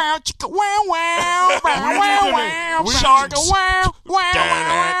be like, "Bow, chicka, wow, wow, bow, wow, wow, bow, Sharks. chicka, wow, wow, Darn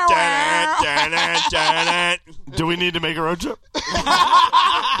wow, it, wow." darn it, darn it. Do we need to make a road trip?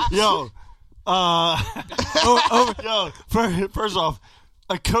 Yo, first off,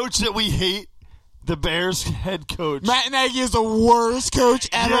 a coach that we hate, the Bears head coach. Matt Nagy is the worst coach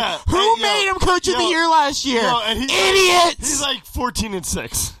ever. Yeah, Who and, made him coach of the year last year? And Idiots! He's like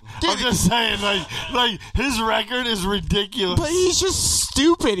 14-6. I'm just saying, like his record is ridiculous. But he's just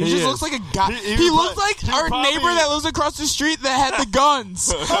stupid. He just looks like a guy. He He was looks like he our probably- neighbor that lives across the street that had the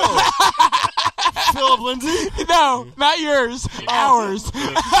guns. Philip Lindsay. No, not yours. Ours.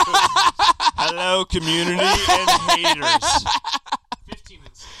 Hello, community and haters.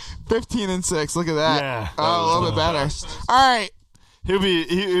 15-6. Look at that. Yeah. Oh, a little bit better. All right. He'll be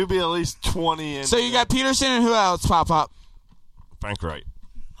at least 20. And So you got Peterson and who else? Pop. Frank Wright.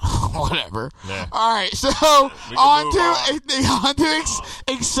 Whatever. Yeah. All right, so We can on move to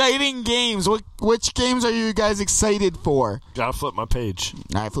exciting games. Which games are you guys excited for? Gotta flip my page.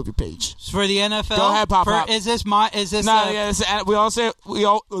 All right, flip your page. For the NFL. Go ahead, Pop. Is this my? Is this? No, yeah. We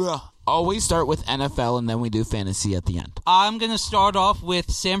always start with NFL and then we do fantasy at the end. I'm gonna start off with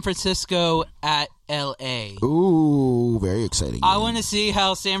San Francisco at L.A. Ooh, very exciting. I want to see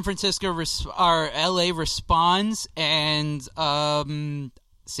how San Francisco or L.A. responds, and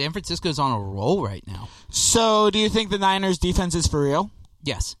San Francisco's on a roll right now. So, do you think the Niners' defense is for real?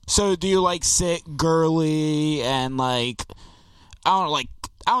 Yes. So, do you sit Gurley and I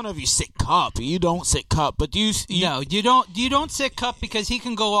don't know if you sit Cup. You don't sit Cup, but do you? No, you don't. You don't sit Cup because he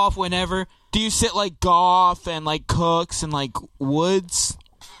can go off whenever. Do you sit Goff and Cooks and Woods?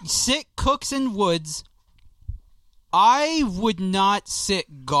 Sit Cooks and Woods. I would not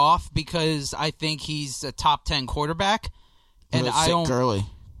sit Goff because I think he's a top 10 quarterback, and I don't. Gurley.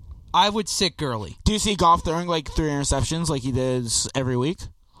 I would sit Gurley. Do you see Goff throwing 3 interceptions like he does every week?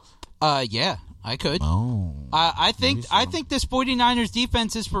 Yeah, I could. Oh. I think this 49ers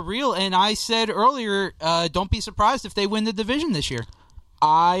defense is for real, and I said earlier, don't be surprised if they win the division this year.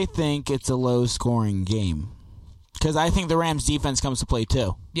 I think it's a low-scoring game because I think the Rams' defense comes to play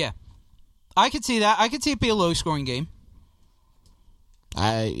too. Yeah, I could see that. I could see it be a low-scoring game.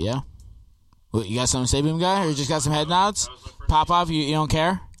 Yeah. What, you got something to say, Boom Guy, or you just got some head nods? Pop off. You don't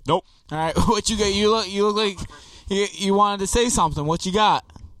care? Nope. All right. What you got? You look like you wanted to say something. What you got?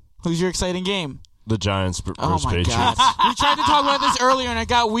 Who's your exciting game? The Giants versus Oh my Patriots. God! We tried to talk about this earlier and it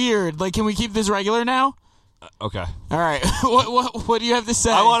got weird. Can we keep this regular now? Okay. All right. What do you have to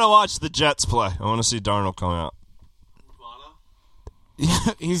say? I want to watch the Jets play. I want to see Darnold come out.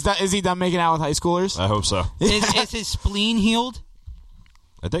 Is he done making out with high schoolers? I hope so. Is his spleen healed?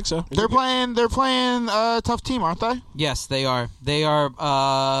 I think so. They're playing a tough team, aren't they? Yes, they are. They are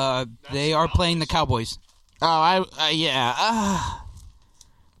playing the Cowboys. Oh, yeah.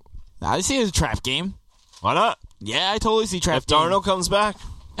 I see it as a trap game. Why not? Yeah, I totally see trap If game. Darnold comes back.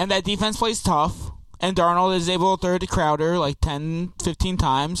 And that defense plays tough. And Darnold is able to throw to Crowder like 10, 15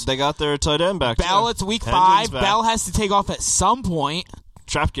 times. They got their tight end back. Bell, too. it's week Hendon's 5. back. Bell has to take off at some point.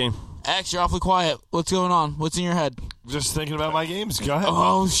 Trap game. X, you're awfully quiet. What's going on? What's in your head? Just thinking about my games. Go ahead.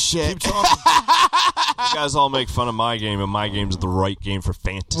 Oh, shit. Keep talking. You guys all make fun of my game, and my game's the right game for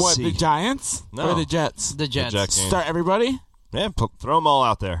fantasy. What, the Giants? No. Or the Jets? The Jets. The Jet game. Start everybody? Yeah, throw them all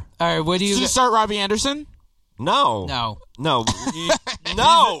out there. All right, what do you... Did you start Robbie Anderson? No. No. No.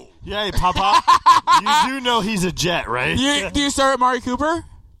 No. Yeah, Papa. You do know he's a Jet, right? Do you start Amari Cooper?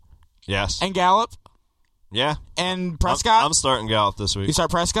 Yes. And Gallup? Yeah. And Prescott? I'm starting Gallup this week. You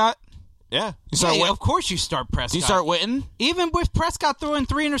start Prescott? Yeah. You start Yeah, of course you start Prescott. Do you start Witten? Even with Prescott throwing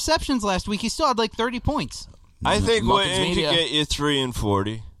 3 interceptions last week, he still had like 30 points. I think Muffins Witten Media. could get you 3 and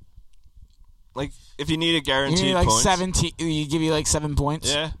 40. Like, if you need a You guaranteed need like points. 17. You give you like 7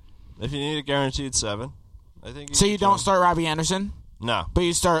 points. Yeah. If you need a guaranteed 7. I think. So you don't start Robbie Anderson, No. but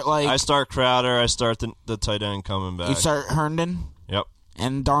you start like I start Crowder. I start the tight end coming back. you start Herndon Yep.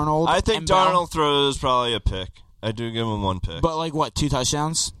 and Darnold. I think and Bell. Darnold throws probably a pick. I do give him 1 pick. But like what? 2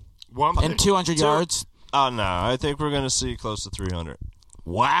 touchdowns One and 200 yards. Oh, no. I think we're going to see close to 300.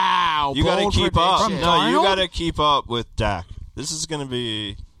 Wow! You got to bold keep up. prediction. No, you Darnold? got to keep up with Dak. This is going to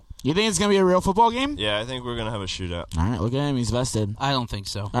be. You think it's gonna be a real football game? Yeah, I think we're going to have a shootout. All right, look at him. He's vested. I don't think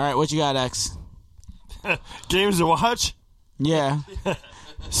so. All right, what you got, X? Games to watch. Yeah.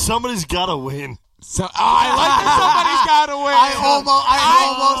 Somebody's got to win. So I like that somebody's got to win. I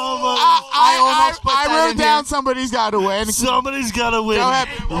almost put that wrote in down here. somebody's got to win. Somebody's got to win. Go ahead.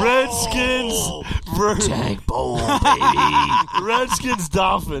 Redskins. Tag bowl, baby. Redskins,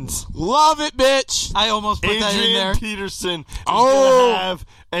 Dolphins. Love it, bitch. I almost put that in Adrian there. Peterson is Oh. going to have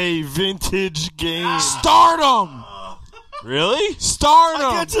a vintage game. Start him. Really? Start him.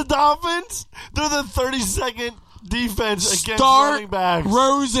 Against the Dolphins? They're the 32nd defense against Start running backs.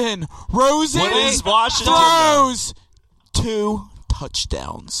 Rosen. What is Washington? throws 2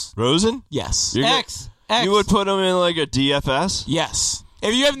 touchdowns. Rosen? Yes. You're X. You would put him in like a DFS? Yes.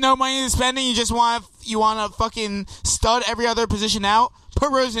 If you have no money to spend and you just want to fucking stud every other position out,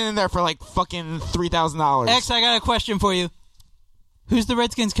 put Rosen in there for like fucking $3,000. X, I got a question for you. Who's the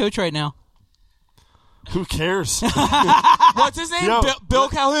Redskins coach right now? Who cares? What's his name? Yo, Bill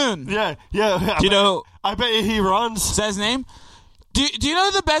Calhoun. yeah. Do you know? I bet he runs. Is that his name? Do you know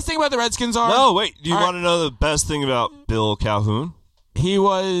the best thing about the Redskins are? No, wait. Do you All want to know the best thing about Bill Calhoun? He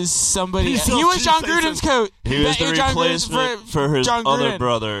was somebody. He He sells was John cheesesteaks Gruden's coach. He was the John Gruden's replacement for his John other Gruden.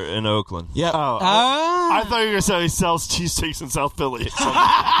 brother in Oakland. Yep. Oh, I thought you were going to say he sells cheesesteaks in South Philly.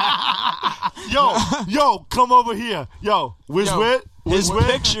 Yo, come over here. Yo, Wizwit. His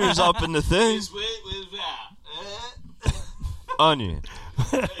picture's up in the thing. Onion.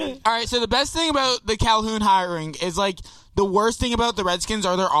 All right, so the best thing about the Calhoun hiring is like the worst thing about the Redskins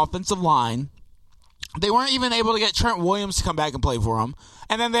are their offensive line. They weren't even able to get Trent Williams to come back and play for them.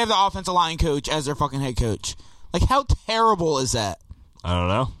 And then they have the offensive line coach as their fucking head coach. Like, how terrible is that? I don't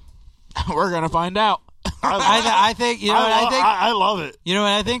know. We're going to find out. I think, you know what I think? I love it. You know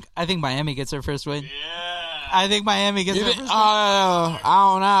what I think? I think Miami gets their first win. Yeah. I think Miami gets their first win. I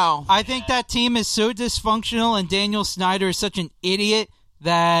don't know. I think that team is so dysfunctional, and Daniel Snyder is such an idiot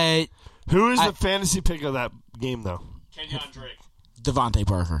that... Who is the fantasy pick of that game, though? Kenyon Drake. Devontae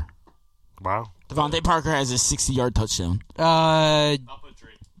Parker. Wow. Devontae Parker has a 60-yard touchdown. I'll put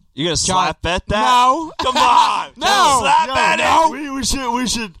Drake. You gonna slap bet that? No. Come on. No. Slap bet it. We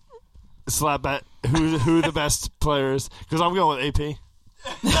should slap bet who the best player is, because I'm going with AP.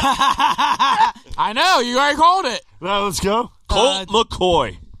 I know. You already called it. Now let's go. Colt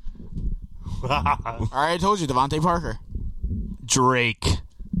McCoy. All right, I told you. Devontae Parker. Drake.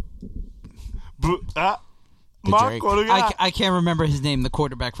 Mark, Drake. what do you got? I can't remember his name, the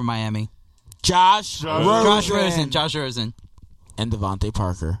quarterback from Miami. Josh Rosen. Josh Rosen. And Devontae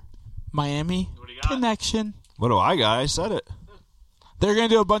Parker. Miami connection. What do I got? I said it. They're going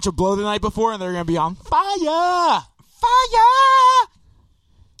to do a bunch of blow the night before, and they're going to be on fire.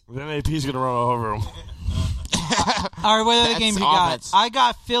 Then AP's going to run all over him. All right, what other That's games you offense. got? I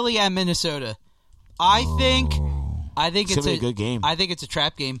got Philly at Minnesota. I think It's it's gonna be a good game. I think it's a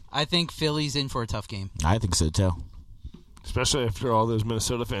trap game. I think Philly's in for a tough game. I think so, too. Especially after all those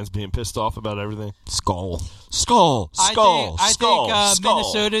Minnesota fans being pissed off about everything. Skull. Skull. I think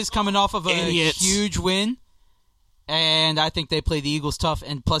Minnesota's coming off of a Idiots. huge win, And I think they play the Eagles tough,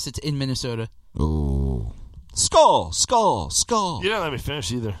 and plus it's in Minnesota. Ooh. Skull. You didn't let me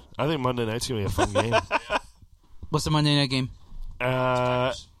finish either. I think Monday night's going to be a fun game. What's the Monday night game?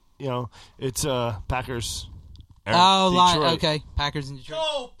 It's Packers. Detroit. Okay. Packers in Detroit.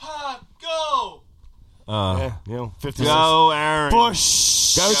 Go, Pop, go! 56. Go, Aaron.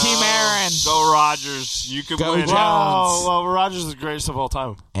 Bush. Go Team Aaron. Go, Rogers. You can Go win. Jones. Well, Rodgers is the greatest of all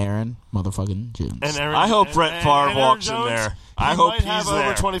time. Aaron motherfucking Jones. And Aaron, I hope Brett Favre Aaron walks Jones, in there. He I hope might he's have there.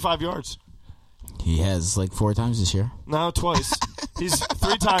 over 25 yards. He has like 4 times this year. No, twice. He's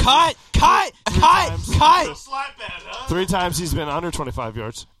 3 times. Cut! 3 times he's been under 25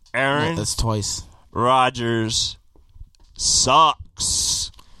 yards. Aaron That's twice. Rodgers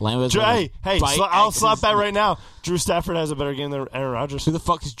sucks. Lambeau's Hey, I'll slap that right now. now. Drew Stafford has a better game than Aaron Rodgers. Who the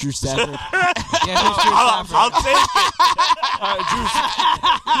fuck is Drew Stafford? Yeah, who's Drew Stafford? I'll take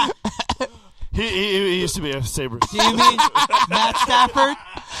it. He used to be a Sabres. Do you mean Matt Stafford?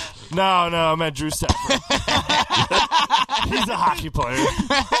 No, I meant Drew Stafford. He's a hockey player.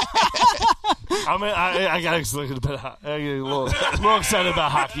 I got excited about I get a little excited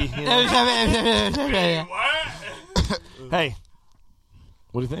about hockey. You know? Hey,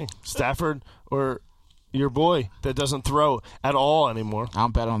 what do you think? Stafford or your boy that doesn't throw at all anymore? I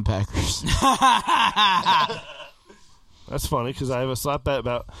don't bet on Packers. That's funny because I have a slap bet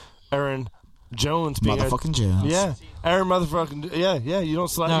about Aaron Jones being Motherfucking Jones. Yeah, Aaron motherfucking yeah. You don't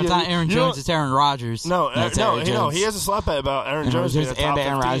slap. No, it's not Aaron Jones. It's Aaron Rodgers. No, That's Aaron Jones. he has a slap bet about Aaron Aaron Jones being Rodgers a top and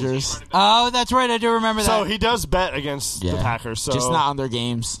Aaron 15. Rodgers. Oh, that's right. I do remember that. So he does bet against the Packers. So Just not on their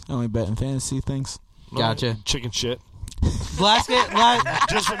games. Only bet in fantasy things. Gotcha. Chicken shit. Last game.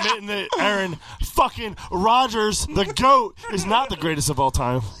 Just admitting that Aaron fucking Rodgers, the GOAT, is not the greatest of all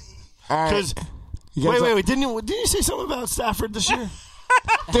time. All right. Because wait, didn't you say something about Stafford this year?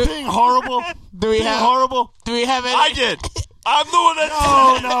 Being horrible. Do we have any? I did. I'm the one that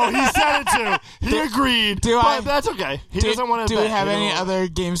No, he said it too. He agreed. But that's okay. He doesn't want to. Do we have any other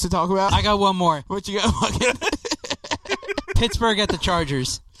games to talk about? I got one more. What you got? Pittsburgh at the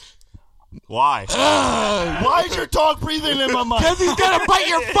Chargers. Why? Why is your dog breathing in my mic? Because he's gonna bite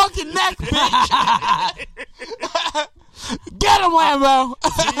your fucking neck, bitch. Get him, Lambeau.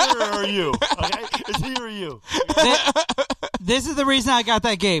 Is he or you? Okay, is he or you? This is the reason I got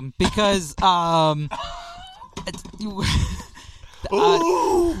that game because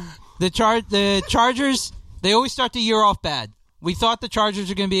the Chargers, they always start the year off bad. We thought the Chargers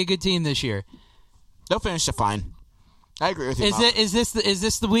were going to be a good team this year. They'll finish it fine. I agree with you. Is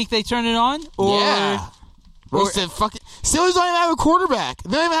this the week they turn it on? Or, yeah. Roasted fucking Steelers don't even have a quarterback.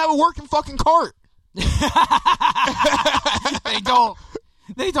 They don't even have a working fucking cart. They don't.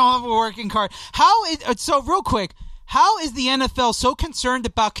 They don't have a working card. So real quick, how is the NFL so concerned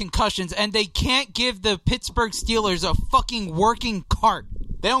about concussions and they can't give the Pittsburgh Steelers a fucking working cart?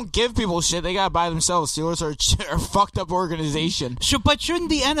 They don't give people shit. They got to buy themselves. Steelers are a fucked up organization. But shouldn't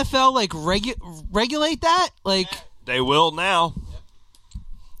the NFL regulate that? Like they will now.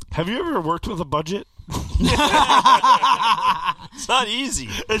 Have you ever worked with a budget? It's not easy.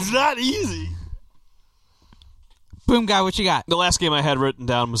 It's not easy. Boom, guy, what you got? The last game I had written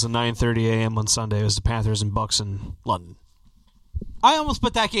down was at 9:30 a.m. on Sunday. It was the Panthers and Bucks in London. I almost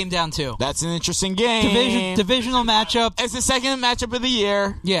put that game down too. That's an interesting game. Divisional matchup. It's the second matchup of the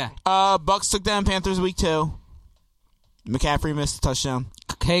year. Yeah. Bucks took down Panthers week 2. McCaffrey missed a touchdown.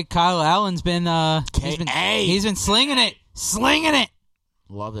 Okay, Kyle Allen's been he's been slinging it.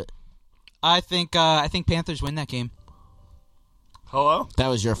 Love it. I think Panthers win that game. Hello? That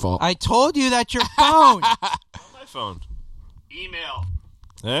was your fault. I told you that's your phone. My phone. Email.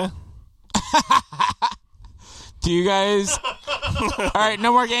 Yeah. Do you guys? All right,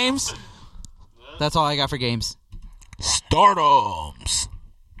 no more games. That's all I got for games. Stardoms.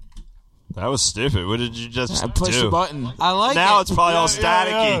 That was stupid. What did you just I pushed do? the button. I like Now it. it's probably all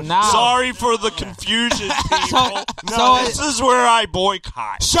staticky. Nah. Sorry for the confusion, people. This is where I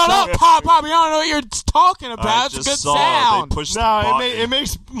boycott. Shut up, Pop. You don't know what you're talking about. I It's a just good saw sound. They pushed the No, button. it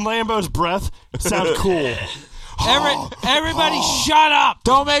makes Lambeau's breath sound cool. Everybody, shut up!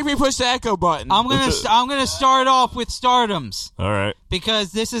 Don't make me push the echo button. I'm gonna start off with Stardoms All right.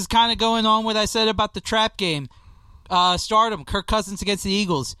 because this is kind of going on what I said about the trap game. Stardom, Kirk Cousins against the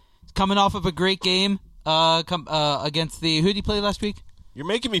Eagles, coming off of a great game. Against the who did he play last week? You're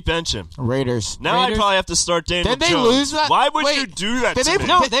making me bench him. Raiders. Now I Raiders? probably have to start Daniel Did they Jones. lose that? Why would Wait, you do that did to they- me?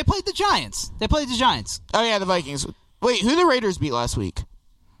 No, they played the Giants. Oh yeah, the Vikings. Wait, who the Raiders beat last week?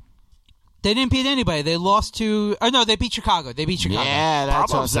 They didn't beat anybody. They lost to. Oh no, they beat Chicago. Yeah,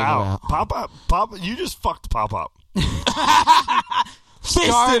 that's what I was Pop-Up's thinking out. about. Pop-Up. You just fucked Pop-Up.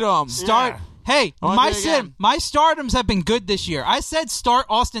 Fisted them. Start. Yeah. Hey, I wanna my do it again. my stardoms have been good this year. I said start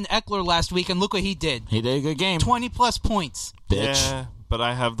Austin Eckler last week, and look what he did. He did a good game. 20-plus points. Bitch. Yeah, but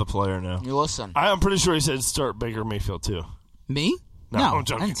I have the player now. You listen. I'm pretty sure he said start Baker Mayfield too. Me? No, I'm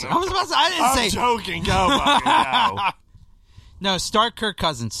joking. I didn't say, No. I didn't I'm say. joking. Go, fucking go. No, start Kirk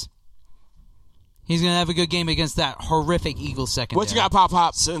Cousins. He's going to have a good game against that horrific Eagles secondary. What you got,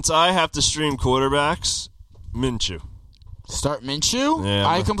 Pop? Since I have to stream quarterbacks, Minshew. Start Minshew? Yeah,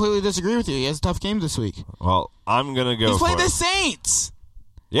 I but- completely disagree with you. He has a tough game this week. Well, I'm going to go He's for playing it. the Saints.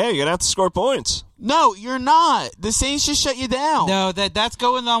 Yeah, you're going to have to score points. No, you're not. The Saints just shut you down. No, that's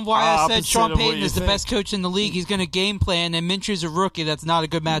going on why I said Opposite Sean of what Payton you is the think. best coach in the league. He's going to game plan, and Minshew's a rookie. That's not a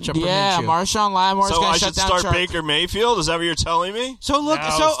good matchup Yeah, for Minshew. Marshawn Lattimore's So going I to shut should down start Chark. Baker Mayfield? Is that what you're telling me? So look, No,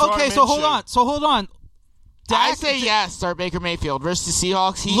 so start okay, so hold Minshew. on. I say yes, start Baker Mayfield versus the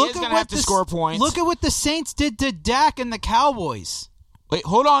Seahawks. He is going to have to score points. Look at what the Saints did to Dak and the Cowboys. Wait,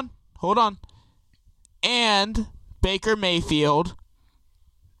 hold on. And Baker Mayfield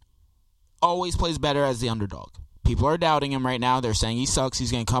always plays better as the underdog. People are doubting him right now. They're saying he sucks.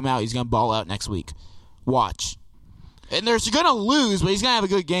 He's going to come out. He's going to ball out next week. Watch. And they're going to lose, but he's going to have a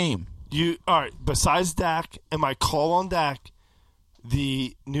good game. All right, besides Dak and my call on Dak,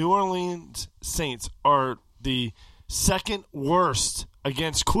 the New Orleans Saints are the second worst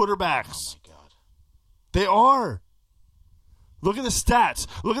against quarterbacks. Oh, my God. They are. Look at the stats.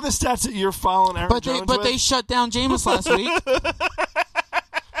 Look at the stats that you're following Aaron Jones But with. they shut down Jameis last week.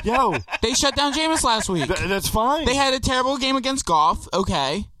 Yo, They shut down Jameis last week. that's fine. They had a terrible game against Goff.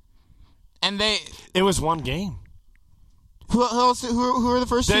 Okay. And It was one game. who else? Who are the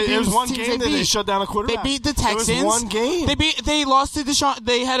first two It was one teams game that beat? they shut down a quarterback. They beat the Texans. It was one game. They lost to Deshaun.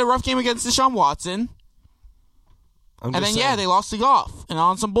 They had a rough game against Deshaun Watson, I'm and just then saying. they lost to Goff and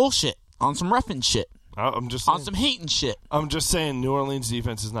on some bullshit, on some reffing shit, I'm just on saying. some hating shit. I'm just saying New Orleans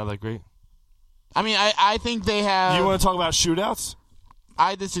defense is not that great. I mean, I think they have. You want to talk about shootouts?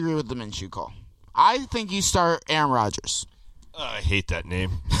 I disagree with the Minshew call. I think you start Aaron Rodgers. I hate that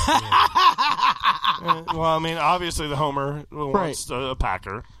name. Well, I mean, obviously the homer wants a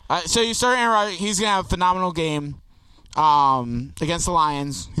Packer. So you start Aaron Rodgers. He's gonna have a phenomenal game against the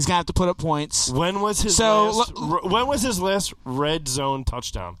Lions. He's gonna have to put up points. When was his last red zone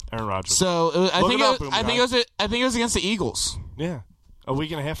touchdown, Aaron Rodgers? So I Look think it up, Boom I think it was against the Eagles. Yeah, a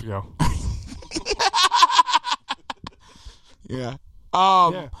week and a half ago. Yeah.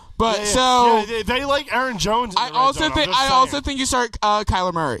 Yeah. But Yeah, yeah. so Yeah, they like Aaron Jones. In the I red also zone, I'm think just I saying. also think you start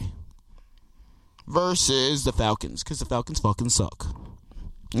Kyler Murray versus the Falcons because the Falcons fucking suck.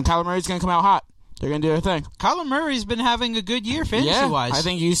 And Kyler Murray's gonna come out hot. They're gonna do their thing. Kyler Murray's been having a good year fantasy-wise. I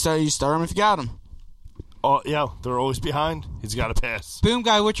think you start him if you got him. Oh yeah, they're always behind. He's got to pass. Boom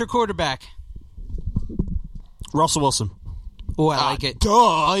guy, what's your quarterback? Russell Wilson. Oh, I like it.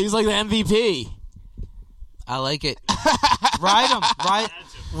 Duh, he's like the MVP. I like it. Ride him.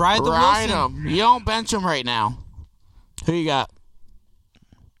 Ride the Ride Wilson. him. You don't bench him right now. Who you got?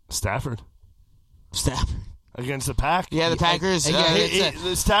 Stafford Stafford. against the Pack. Yeah, the Packers yeah,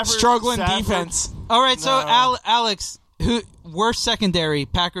 Stafford struggling Stafford- defense. All right, so No. Alex, who worst secondary,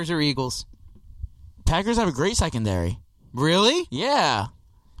 Packers or Eagles? Packers have a great secondary. Really? Yeah.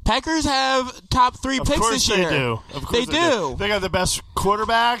 Packers have top 3 Of picks course this they year. do. Of course They do. They got the best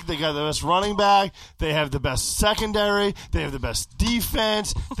quarterback. They got the best running back. They have the best secondary. They have the best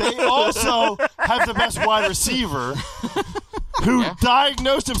defense. They also have the best wide receiver who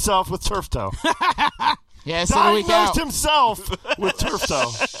diagnosed himself with turf toe. Yeah, so the week out. Diagnosed himself with turf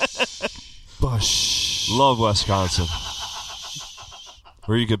toe. Bush. Love Wisconsin.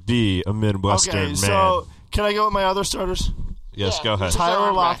 Where you could be a Midwestern Okay, man. so can I go with my other starters? Yes, go ahead. Tyler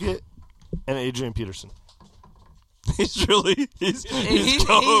running back. Lockett and Adrian Peterson. He's really he's He's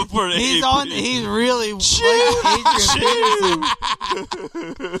going for an he's AP. on. He's really like Adrian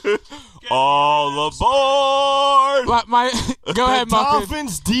Peterson. All aboard! Go ahead, The Mucker.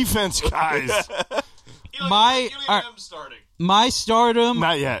 Dolphins defense, guys. My stardom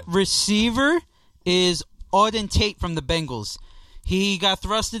Not yet. receiver is Auden Tate from the Bengals. He got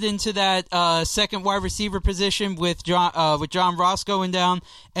thrusted into that second wide receiver position with John Ross going down,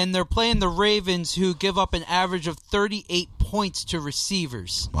 and they're playing the Ravens, who give up an average of 38 points to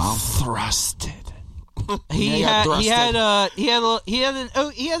receivers. Wow. Thrusted. He Yeah, had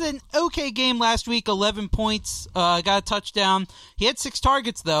an okay game last week. 11 points, got a touchdown. He had 6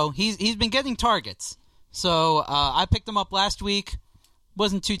 targets though. He's been getting targets. So I picked him up last week.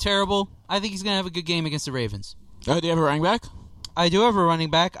 Wasn't too terrible. I think he's gonna have a good game against the Ravens. Oh, do you have a running back? I do have a running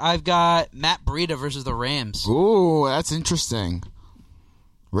back. I've got Matt Breida versus the Rams. Ooh, that's interesting.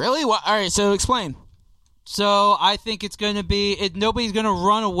 Really? What? All right, so explain. So I think it's going to be nobody's going to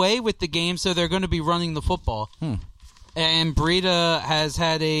run away with the game, so they're going to be running the football. And Breida has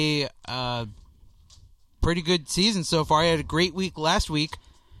had a pretty good season so far. He had a great week last week,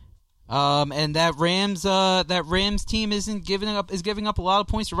 and that Rams team is giving up a lot of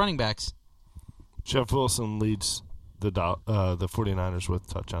points to running backs. Jeff Wilson leads the 49ers with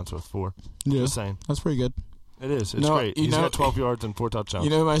touchdowns with 4. Yeah. Just saying. That's pretty good. It is. It's great. He's got 12 yards and 4 touchdowns.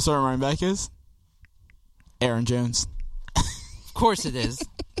 You know who my starting running back is? Aaron Jones. Of course it is.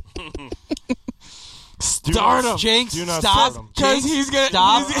 Start him. Jinx, Do not stop. start him. Because he's going to...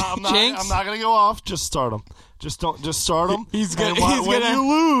 I'm Jinx. not going to go off. Just start him. Just start him. When you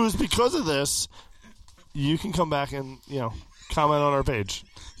lose because of this, you can come back and comment on our page.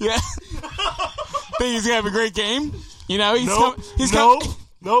 Yeah. Think he's going to have a great game?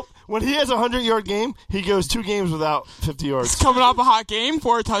 Nope. When he has a 100-yard game, he goes 2 games without 50 yards. He's coming off a hot game,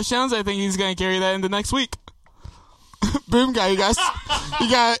 4 touchdowns. I think he's going to carry that into next week. Boom guy, you guys.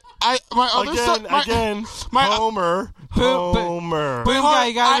 Homer. Boom guy,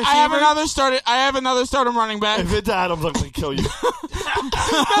 you got a receiver? I have another starting running back. If it's Adams, I'm going to kill you.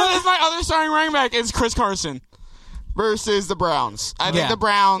 That is my other starting running back. Is Chris Carson versus the Browns. I think the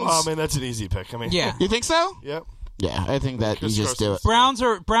Browns. Well, I mean, that's an easy pick. Yeah. You think so? Yep. Yeah, I think that Chris you just do it. Browns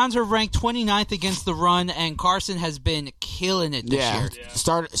are ranked 29th against the run, and Carson has been killing it this year.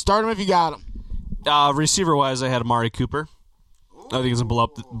 Start him if you got him. Receiver wise, I had Amari Cooper. I think he's gonna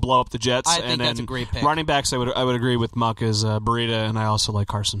blow up the Jets. I think that's a great pick. Running backs, I would agree with Muck is Burita, and I also like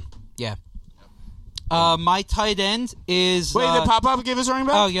Carson. Yeah. My tight end is. Wait, did Pop give his running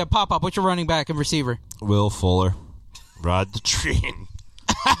back? Oh yeah, Pop. What's your running back and receiver? Will Fuller. Ride the train.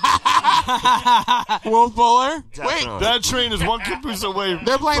 Will Fuller. Definitely. Wait, That train is one caboose away.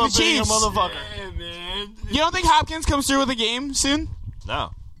 They're playing from the being Chiefs. A motherfucker. you don't think Hopkins comes through with a game soon?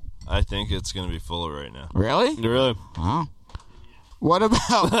 No. I think it's going to be Fuller right now. Really? Really? Oh. What about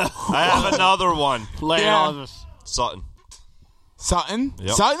I have another one. Lay Yeah. on this. Sutton. Sutton?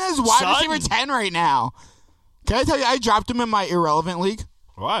 Yep. Sutton is wide Sutton. receiver 10 right now. Can I tell you, I dropped him in my irrelevant league.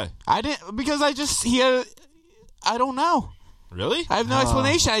 Why? I didn't because I don't know. Really? I have no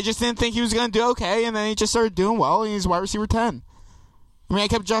explanation. I just didn't think he was going to do okay, and then he just started doing well, and he's wide receiver 10. I mean, I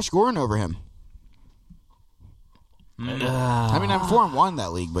kept Josh Gordon over him. I mean, I'm 4-1 in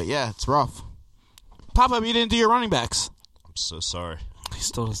that league, but yeah, it's rough. Pop-Up, you didn't do your running backs. I'm so sorry. He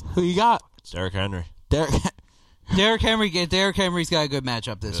still doesn't. Who you got? Derrick Henry. Derrick Henry's got a good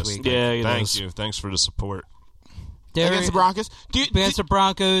matchup this week. Yeah, he Thank does. you. Thanks for the support. Against the Broncos? Against the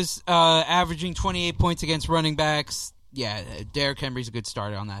Broncos, averaging 28 points against running backs. Yeah, Derrick Henry's a good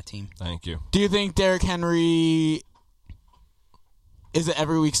starter on that team. Thank you. Do you think Derrick Henry is an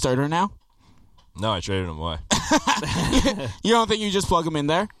every week starter now? No, I traded him away. You don't think you just plug him in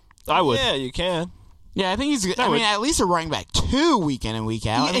there? I would. Yeah, you can. Yeah, I think he's. I mean, at least a running back 2 week in and week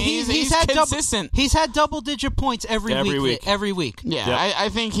out. I mean, he's had consistent. He's had double-digit points every week. Every week. Yeah, Yep. I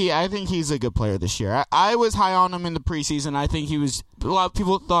think he's a good player this year. I was high on him in the preseason. I think he was. A lot of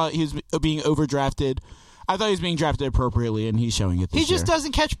people thought he was being overdrafted. I thought he was being drafted appropriately, and he's showing it this year. He just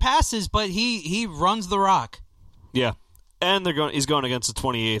doesn't catch passes, but he runs the rock. Yeah. And he's going against the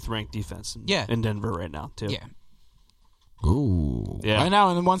 28th ranked defense in Denver right now, too. Yeah. Ooh. Yeah. I know,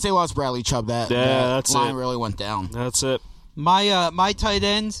 and then once they lost Bradley Chubb, that that's line it. really went down. That's it. My tight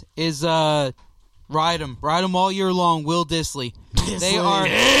end is ride him all year long. Will Dissly. They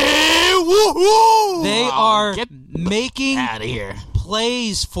are making Out of here.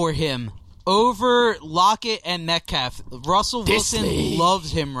 plays for him over Lockett and Metcalf. Russell Wilson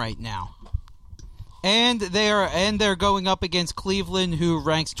loves him right now. And they're going up against Cleveland, who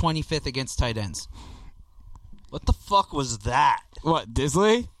ranks 25th against tight ends. What the fuck was that? What,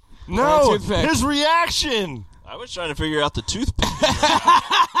 Disley? No, toothpick. his reaction. I was trying to figure out the toothpick.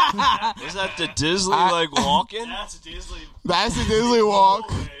 Is that the Disley, walking? That's Disney. That's the Disley walk.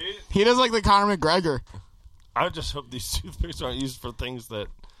 He does like the Conor McGregor. I just hope these toothpicks aren't used for things that.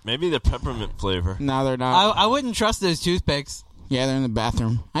 Maybe the peppermint flavor. No, they're not. I wouldn't trust those toothpicks. Yeah, they're in the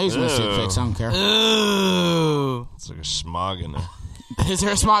bathroom. I use my Ew. toothpicks. I don't care. Ooh. It's like a smog in there. Is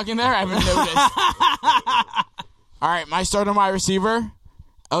there a smog in there? I haven't noticed. All right, my starter, my receiver.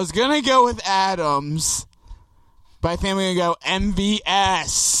 I was going to go with Adams, but I think I'm going to go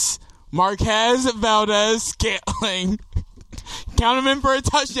MVS. Marquez Valdez-Scantling. Count him in for a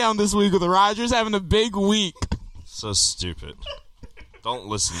touchdown this week with the Rodgers having a big week. So stupid. Don't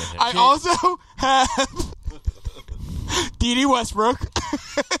listen to him. I also have D.D. Westbrook.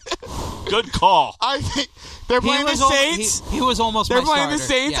 Good call. I think they're playing the Saints. He was almost They're my playing starter. the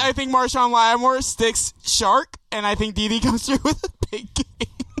Saints. Yeah. I think Marshawn Lattimore sticks shark, and I think D.D. comes through with a big game.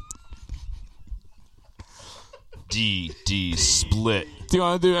 D split. Do you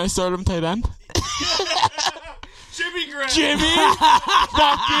want to do I start him tight end? Jimmy Graham. Jimmy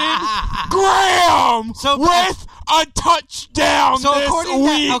fucking Graham with a touchdown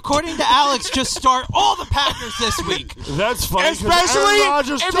according to Alex, just start all the Packers this week. That's funny. Especially Aaron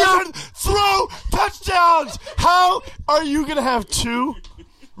Rodgers if doesn't throw touchdowns. How are you going to have 2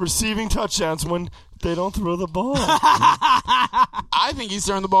 receiving touchdowns when they don't throw the ball? I think he's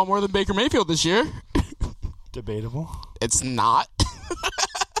throwing the ball more than Baker Mayfield this year. Debatable. It's not.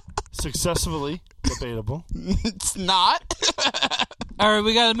 Successfully debatable. It's not. All right,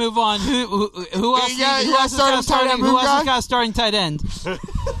 we got to move on. Who else? Who else has got a starting tight end?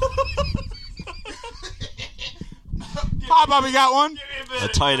 Hi, Bobby, got one? A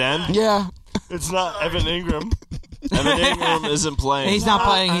tight end? Yeah. It's not Evan Ingram. Evan Ingram isn't playing. He's not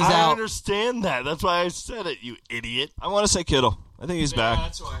playing. He's I out. understand that. That's why I said it, you idiot. I want to say Kittle. I think he's back.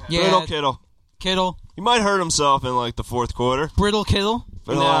 That's why I Yeah, Brittle Kittle. Kittle. He might hurt himself in like the fourth quarter. Brittle Kittle.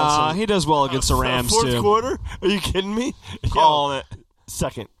 But he'll have Nah, some- he does well against the Rams, Fourth too. quarter? Are you kidding me? calling it.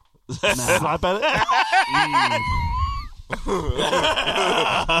 Second. Not bad.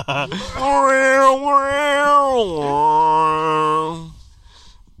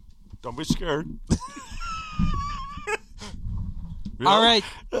 Don't be scared. All right.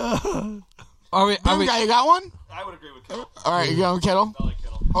 Are we? Boom guy, you got one? I would agree with Kittle. All right, you going with Kittle? I like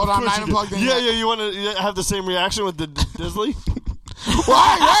Kittle. Hold on, I'm not even plugged in Yeah, yet. you want to have the same reaction with the Disley?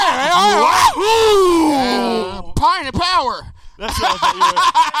 Pine of power. That's what I thought you were.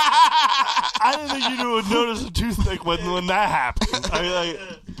 I didn't think you would notice a toothpick when that happened.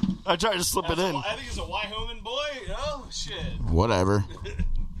 I tried to slip it in. I think he's a Wyoming boy. Oh, shit. Whatever.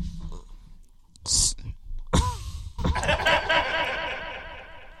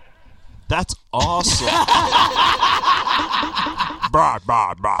 That's awesome.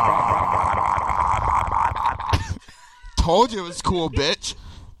 Told you it was cool, bitch.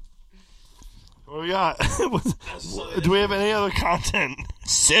 What we got? Do we have any other content?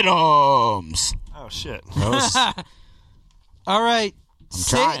 Sit-ums. Oh, shit. All right.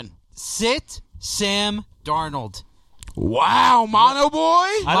 trying. Sit Sam Darnold. Wow, mono boy.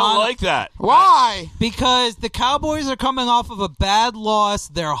 I don't like that. Why? Because the Cowboys are coming off of a bad loss.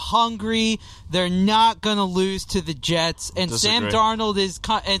 They're hungry. They're not going to lose to the Jets. And Disagree.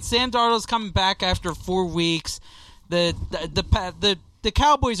 Sam Darnold's coming back after 4 weeks. The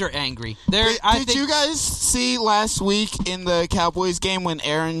Cowboys are angry. Did you guys see last week in the Cowboys game when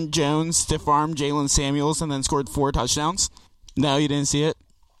Aaron Jones stiff-armed Jalen Samuels and then scored 4 touchdowns? No, you didn't see it?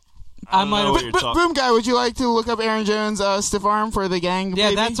 I don't know what you're talking- Boom guy, would you like to look up Aaron Jones' stiff arm for the gang?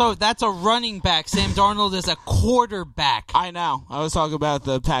 Yeah, baby? that's a running back. Sam Darnold is a quarterback. I know. I was talking about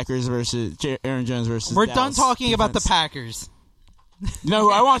the Packers versus Aaron Jones versus. We're Dallas done talking about the defense. Packers. You know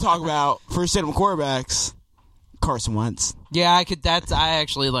who I want to talk about for sit-em quarterbacks? Carson Wentz. Yeah, I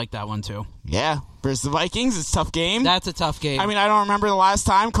actually like that one too. Yeah, versus the Vikings. It's a tough game. That's a tough game. I mean, I don't remember the last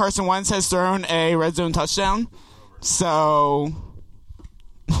time Carson Wentz has thrown a red zone touchdown. So.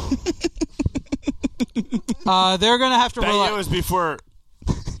 They're gonna have to That rely. year was before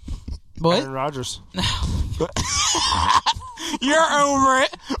What? Aaron Rodgers. You're over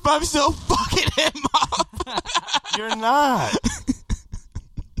it, but I'm still fucking him up. You're not.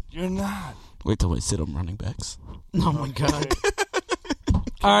 You're not. Wait till we sit them running backs. Oh my god!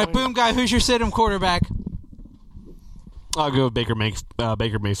 All right, boom guy. Who's your sit-em quarterback? I'll go with Baker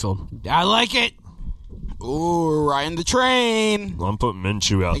Mayfield. I like it. Ooh, riding the train I'm putting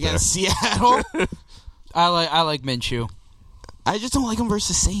Minshew out against Seattle. I like Minshew. I just don't like him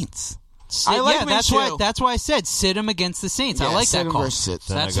versus Saints. I like yeah, Minshew. that's why I said sit him against the Saints. I like that call. Versus Saints.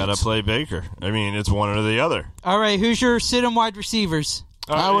 there. Then I got to play Baker. I mean, it's one or the other. All right, who's your sit-em wide receivers?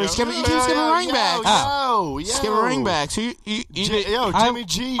 We're skipping. You keep skipping running backs. Skipping running backs. Jimmy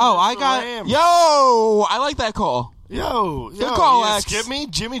G. I got. Rams. Yo, I like that call. Good call, X. Skip me.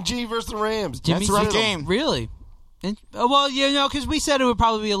 Jimmy G versus the Rams. That's a rough game. Really? Well, because we said it would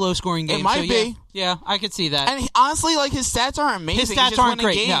probably be a low-scoring game. It might so be. Yeah, I could see that. And honestly, like his stats aren't amazing. His He's stats just aren't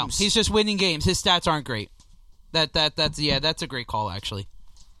winning great. No, games. he's just winning games. His stats aren't great. That's a great call actually.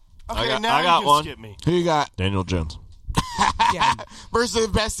 Okay, I now got you can one. skip me. Who you got? Daniel Jones. Yeah. Versus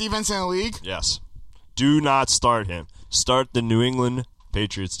the best defense in the league. Yes. Do not start him. Start the New England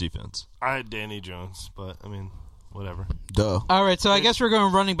Patriots defense. I had Danny Jones, but I mean, whatever. Duh. All right, so I guess we're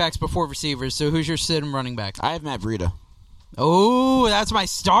going running backs before receivers. So who's your sit-em running back? I have Matt Breida. Oh, that's my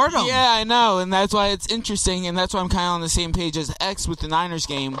stardom. Yeah, I know, and that's why it's interesting, and that's why I'm kind of on the same page as X with the Niners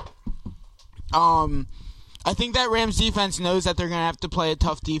game. I think that Rams defense knows that they're going to have to play a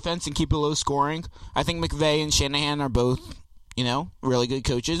tough defense and keep it low scoring. I think McVay and Shanahan are both, really good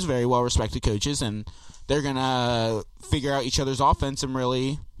coaches, very well-respected coaches, and they're going to figure out each other's offense and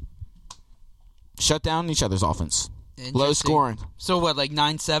really shut down each other's offense. Low scoring. So what, like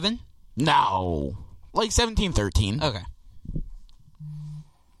 9-7? No. Like 17-13. Okay.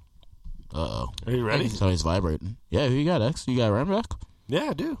 Are you ready? Somebody's vibrating. Yeah, who you got, X? You got running back?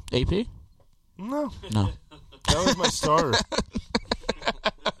 Yeah, I do. AP? No. No. That was my starter.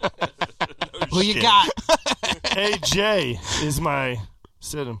 Who you got? AJ is my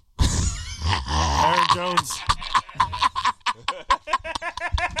sit-em. Aaron Jones.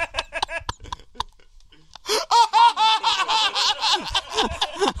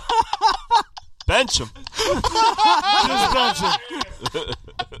 Bench him. Just bench him.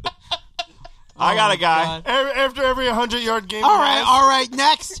 I got a guy. God. After every 100-yard game. All right.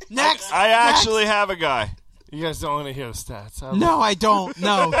 Next. I actually have a guy. You guys don't want to hear the stats. No, I don't.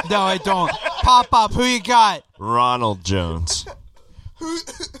 No, I don't. Pop up. Who you got? Ronald Jones. Who's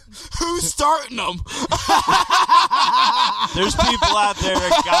starting them? There's people out there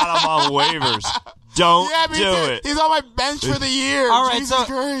that got him on waivers. Don't do it. He's on my bench for the year. All right, Jesus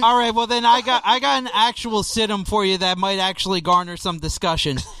Christ. all right. Well, then I got an actual sit-em for you that might actually garner some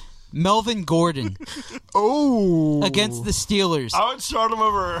discussion. Melvin Gordon. Oh. Against the Steelers. I would start him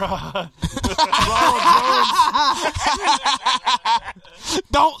over Ronald Jones.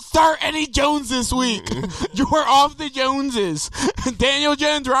 Don't start any Jones this week. You're off the Joneses. Daniel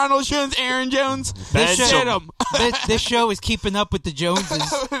Jones, Ronald Jones, Aaron Jones. Bench Sit him. him. This show is keeping up with the Joneses.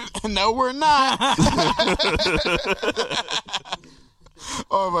 No, we're not.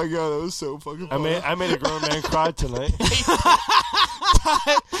 Oh my god, that was so fucking funny. I made a grown man cry tonight.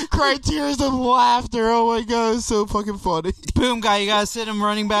 Cry tears of laughter. Oh my god, it's so fucking funny. Boom, guy, you got to sit him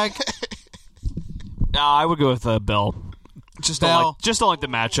running back. I would go with Bell. Bell. Just don't like the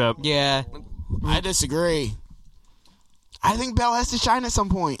matchup. Yeah. I disagree. I think Bell has to shine at some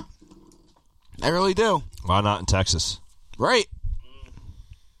point. I really do. Why not in Texas? Right.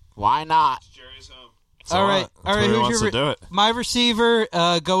 Why not? All right. Who wants Who's to do it? my receiver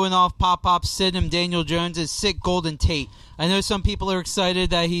going off pop, sit him, Daniel Jones is sick Golden Tate. I know some people are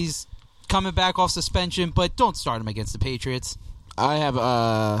excited that he's coming back off suspension, but don't start him against the Patriots. I have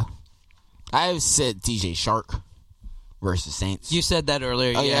sit DJ Shark versus Saints. You said that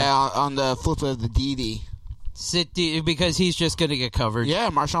earlier. Oh yeah, on the flip of the DD. Sit because he's just going to get covered. Yeah,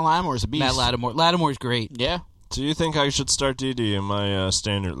 Marshawn Lattimore's a beast. Matt Lattimore. Lattimore's great. Yeah. Do you think I should start DD in my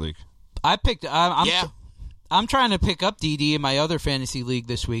standard league? I picked. I'm trying to pick up DD in my other fantasy league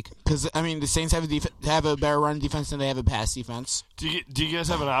this week. Because the Saints have a better run defense than they have a pass defense. Do you guys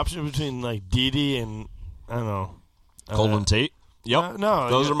have an option between like Dede and I don't know Golden Tate? Yep. No,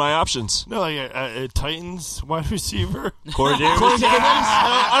 those are my options. No, like a Titans wide receiver. Corey Davis.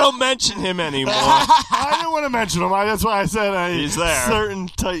 I don't mention him anymore. I didn't want to mention him. That's why I said he's there. Certain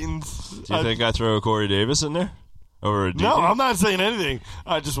Titans. Do you think I throw Corey Davis in there? Over a DD? No, I'm not saying anything.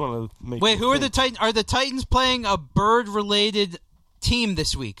 I just want to make. Wait, who are the Titans? Are the Titans playing a bird-related team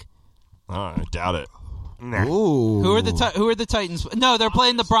this week? Oh, I doubt it. Nah. Ooh. Who are the Titans? No, they're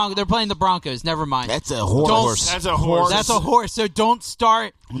playing the Broncos. They're playing the Broncos. Never mind. That's a horse. That's a horse. That's a horse. So don't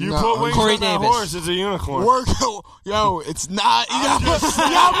start. You put wings Corey on that Davis. horse. It's a unicorn. Yo, it's not. You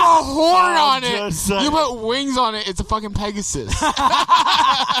got a horn on it. saying. You put wings on it. It's a fucking Pegasus.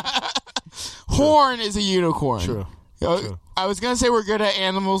 Horn is a unicorn. True. True. I was gonna say we're good at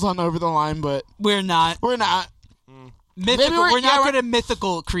animals on Over the Line, but We're not. we're not. Mythical. we're- We're not yeah, good at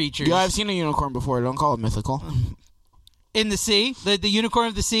mythical creatures. Yeah, I've seen a unicorn before. Don't call it mythical. In the sea, the unicorn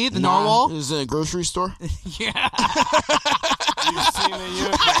of the sea, the It narwhal. was a grocery store. Yeah. You've seen a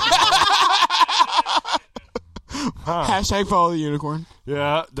unicorn. Hashtag follow the unicorn.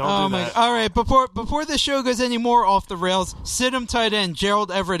 Yeah, don't Oh do my! that. All right, before the show goes any more off the rails, sit him tight end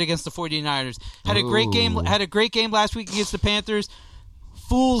Gerald Everett against the 49ers. Had a great game. Had a great game last week against the Panthers.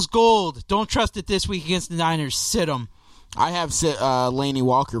 Fool's gold. Don't trust it this week against the Niners. Sit him. I have Laney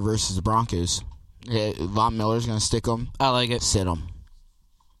Walker versus the Broncos. Yeah, Von Miller's gonna stick him. I like it. Sit him.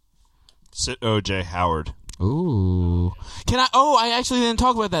 Sit O.J. Howard. Ooh. I actually didn't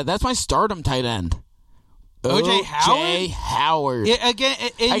talk about that. That's my stardom tight end. O.J. O.J. Howard. Yeah, again,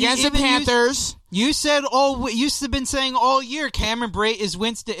 Against the Panthers. You said you've been saying all year. Cameron Brate is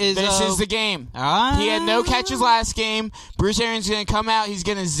Winston. This is the game. He had no catches last game. Bruce Arians going to come out. He's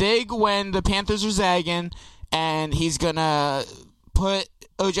going to zig when the Panthers are zagging, and he's going to put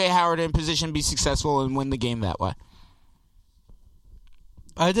O.J. Howard in position to be successful and win the game that way.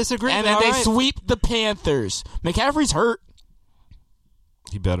 I disagree. And then they sweep the Panthers. McCaffrey's hurt.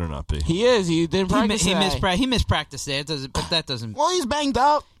 He better not be. He is. He didn't practice today. He missed practice today. But that doesn't. Well, he's banged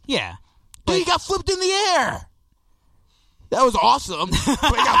up. Yeah. Dude, he got flipped in the air. That was awesome. But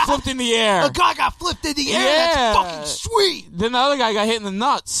he got flipped in the air. A guy got flipped in the air. Yeah. That's fucking sweet. Then the other guy got hit in the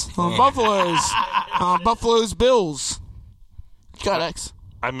nuts on Buffalo's Bills. Got X.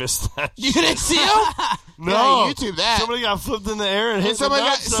 I missed that. You didn't see him? No. Yeah, YouTube that. Somebody got flipped in the air and hit the somebody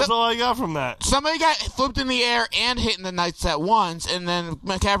nuts. got- That's all I got from that. Somebody got flipped in the air and hit in the nuts at once, and then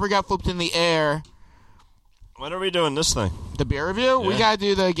McCaffrey got flipped in the air. When are we doing this thing? The beer review? We got to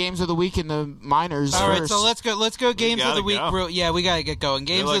do the games of the week in the minors All right, first. so let's go games of the gotta week. go. Yeah, we gotta get going.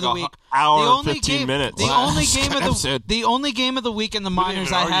 Games You're of the like a week. hour the and only 15 game, minutes. The Wow. only game of the Episode. the only game of the week in the minors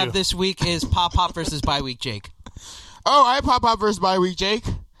even I have argue. this week is Pop Pop versus Bye Week Jake. Oh, I pop up versus bye week, Jake.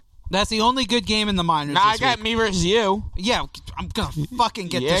 That's the only good game in the minors. Nah, I this got week. me versus you. Yeah, I'm gonna fucking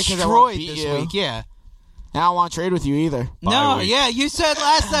get Yeah, 'cause I destroyed won't beat this you. week. Yeah. I don't want to trade with you either. No, week. yeah, you said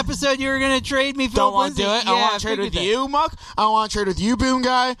last episode you were gonna trade me. Don't want to do it. I want to trade with you, Muck. I don't want to trade with you, Boom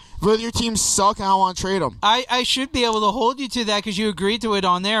Guy. Both your teams suck, and I don't want to trade them. I should be able to hold you to that because you agreed to it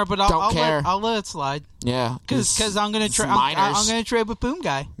on there, but Don't care. I'll let it slide Yeah. because I'm gonna trade. minors. I'm gonna trade with Boom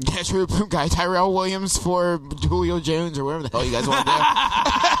Guy. Yeah, trade with Boom Guy. Tyrell Williams for Julio Jones or whatever the hell you guys want to do.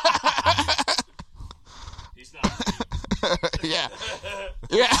 Yeah.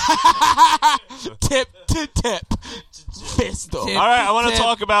 Yeah. Tip to tip. Fistal. Tip. All right, I want to Tip.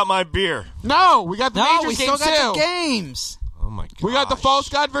 talk about my beer. No, we got the No, majors we game still got too. the games. Oh my god. We got the False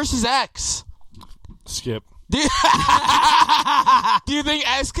God versus X. Skip. Do you think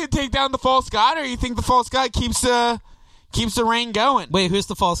X could take down the False God, or you think the False God keeps the reign going? Wait, who's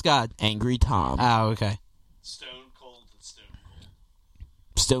the false god? Angry Tom. Oh, okay. Stone Cold and Stone Cold.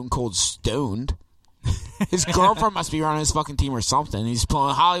 Stone Cold stoned. His girlfriend must be running his fucking team or something. He's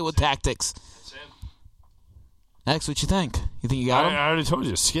pulling Hollywood tactics. That's him. X, what you think? You think you got I him? already told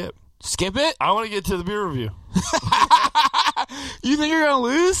you. Skip. Skip it? I want to get to the beer review. You think you're gonna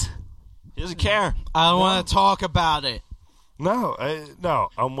lose? He doesn't care. I don't want to talk about it. No.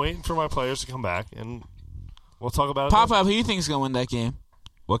 I'm waiting for my players to come back, and we'll talk about it. Pop then. up, who you think is gonna win that game?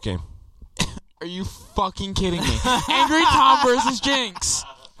 What game? Are you fucking kidding me? Angry Tom versus Jinx.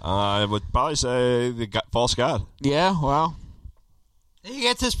 I would probably say the False God. Yeah, well. He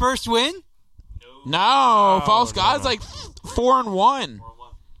gets his first win. No, False God's like 4-1.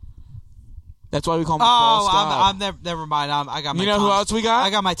 That's why we call him False God. I'm never mind. I got my You know who Toms- else we got? I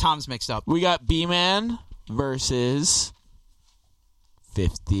got my Toms mixed up. We got B-Man versus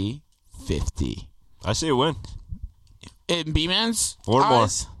 50-50. I see a win. In B-Man's Four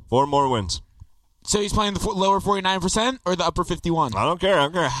eyes? more. 4 more wins. So he's playing the lower 49% or the upper 51? I don't care. I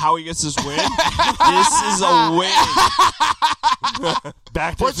don't care how he gets this win. This is a win.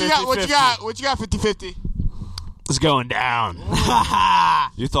 Back to What you got? 50-50. What you got? 50-50. It's going down.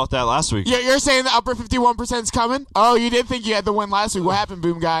 You thought that last week. Yeah, you're saying the upper 51% is coming? Oh, you did think you had the win last week. What happened,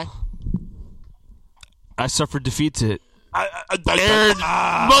 Boom Guy? I suffered defeats it. Aaron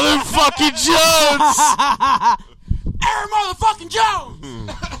motherfucking Jones! Aaron motherfucking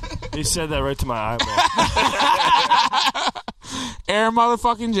Jones! He said that right to my eyeball. Aaron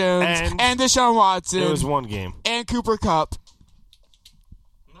motherfucking Jones and Deshaun Watson It was one game. and Cooper Kupp.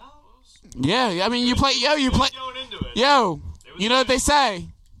 Yeah, I mean you play. Yo, you know what they say.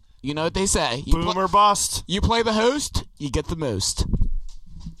 You know what they say. You Boom or bust. You play the host, you get the most.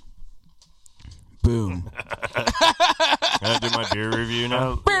 Boom. Can I do my beer review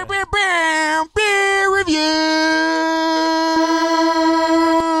now? Beer review.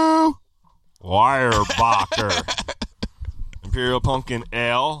 Weyerbacher Imperial Pumpkin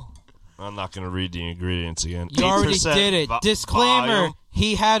Ale. I'm not going to read the ingredients again. You already 8% did it. Disclaimer: volume.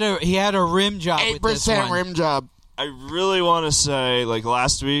 he had a rim job. with this 8% one. rim job. I really want to say, like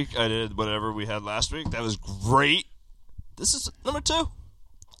last week, I did whatever we had last week. That was great. This is number 2.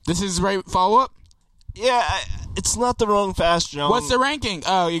 This is right follow up. Yeah, it's not the wrong fast jump. What's the ranking?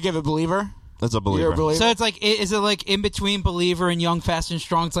 Oh, you give a believer. That's a believer. You're a believer. So it's like, is it like in between believer and young, fast and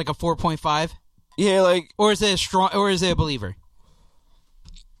strong? It's like a 4.5, Yeah, like or is it a strong, or is it a believer?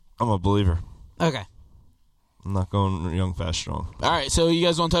 I'm a believer. Okay. I'm not going young, fast, strong. All right, so you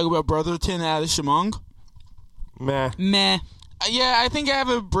guys want to talk about Brotherton out of Chemung? Meh. Yeah, I think I have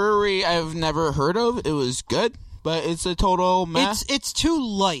a brewery I've never heard of. It was good, but it's a total meh. It's too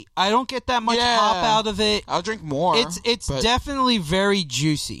light. I don't get that much Yeah. hop out of it. I'll drink more. It's but definitely very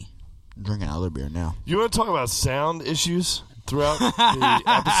juicy. I'm drinking other beer now. You want to talk about sound issues throughout the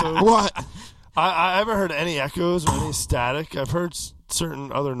episode? What? I haven't heard any echoes or any static. I've heard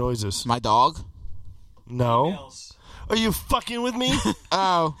certain other noises. My dog? No. Are you fucking with me?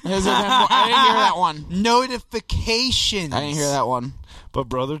 Oh, has there been more? I didn't hear that one. Notifications. I didn't hear that one. But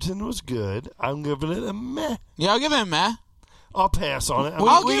Brotherton was good. I'm giving it a meh. Yeah, I'll give it a meh. I'll pass on it.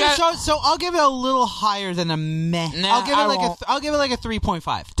 I'll give it a little higher than a meh. Nah, I'll give it like a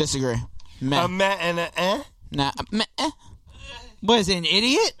 3.5. Disagree. Meh. A meh and a eh? Nah, meh. What is it, an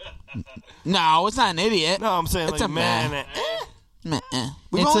idiot? No, it's not an idiot. No, I'm saying it's like a meh and a eh. Meh.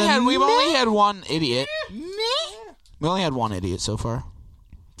 We've only had one idiot. Meh. We only had one idiot so far.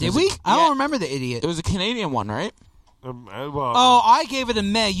 Did we? I don't remember the idiot. It was a Canadian one, right? I gave it a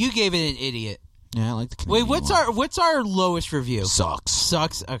meh. You gave it an idiot. Yeah, I like the Canadian Wait, what's our lowest review?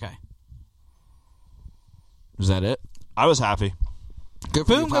 Sucks. Okay. Is that it? I was happy. Good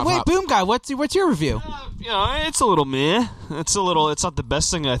for you, Pop Pop. Boom Guy. What's your review? It's a little meh. It's not the best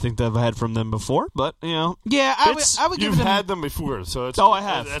thing I think that I've had from them before, but Yeah, I would give You've it a had them before, so it's I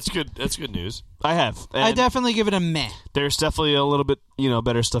have. That's good. That's good news. I have. And I definitely give it a meh. there's definitely a little bit,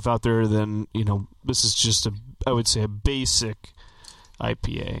 better stuff out there than, this is just I would say a basic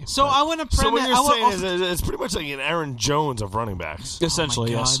IPA. So I want to. So what you're saying is it's pretty much like an Aaron Jones of running backs.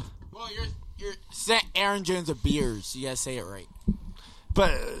 Essentially, yes. Well, you're saying Aaron Jones of beers. You gotta say it right.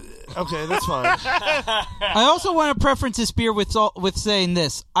 But okay, that's fine. I also want to preference this beer with saying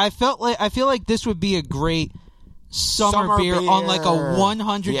this. I feel like this would be a great summer beer on like a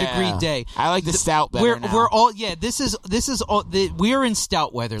 100 degree day. I like the stout better now. We're all this is all we're in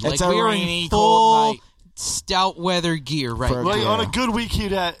stout weather. It's like a we're rainy, in cold full night. stout weather gear right now. Like on a good week,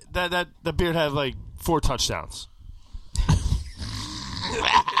 he'd that beer had like 4 touchdowns. That's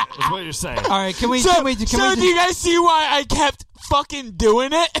what you're saying. All right, can we? do you guys see why I kept fucking doing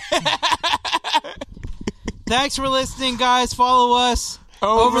it? Thanks for listening, guys. Follow us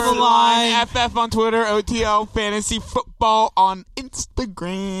Over the line. FF on Twitter. OTL Fantasy Football on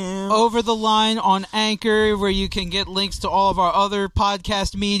Instagram. Over the Line on Anchor, where you can get links to all of our other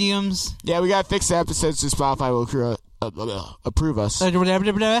podcast mediums. Yeah, we got to fix the episodes so Spotify will approve us.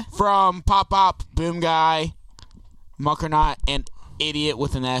 From Pop Pop, Boom Guy, Muckernaut, and Idiot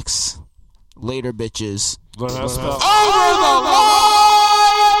with an X. Later, bitches. Learn how to spell. Over the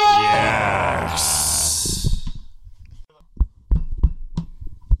line! Yes.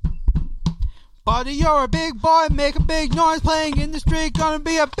 Buddy, you're a big boy, make a big noise, playing in the street, gonna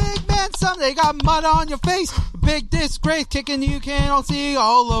be a big man someday. Got mud on your face, big disgrace, kicking you can't see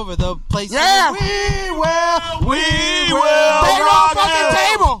all over the place. Yeah! We will Bang on fucking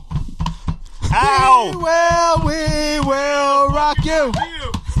table! Ow! We will rock you.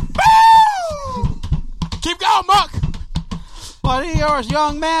 Keep going, Muck! Buddy, you're a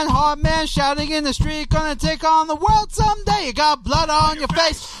young man, hard man, shouting in the street, gonna take on the world someday. You got blood on your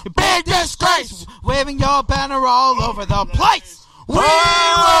face, you big disgrace, waving your banner all over the place. We will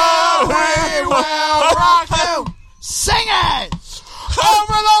rock you.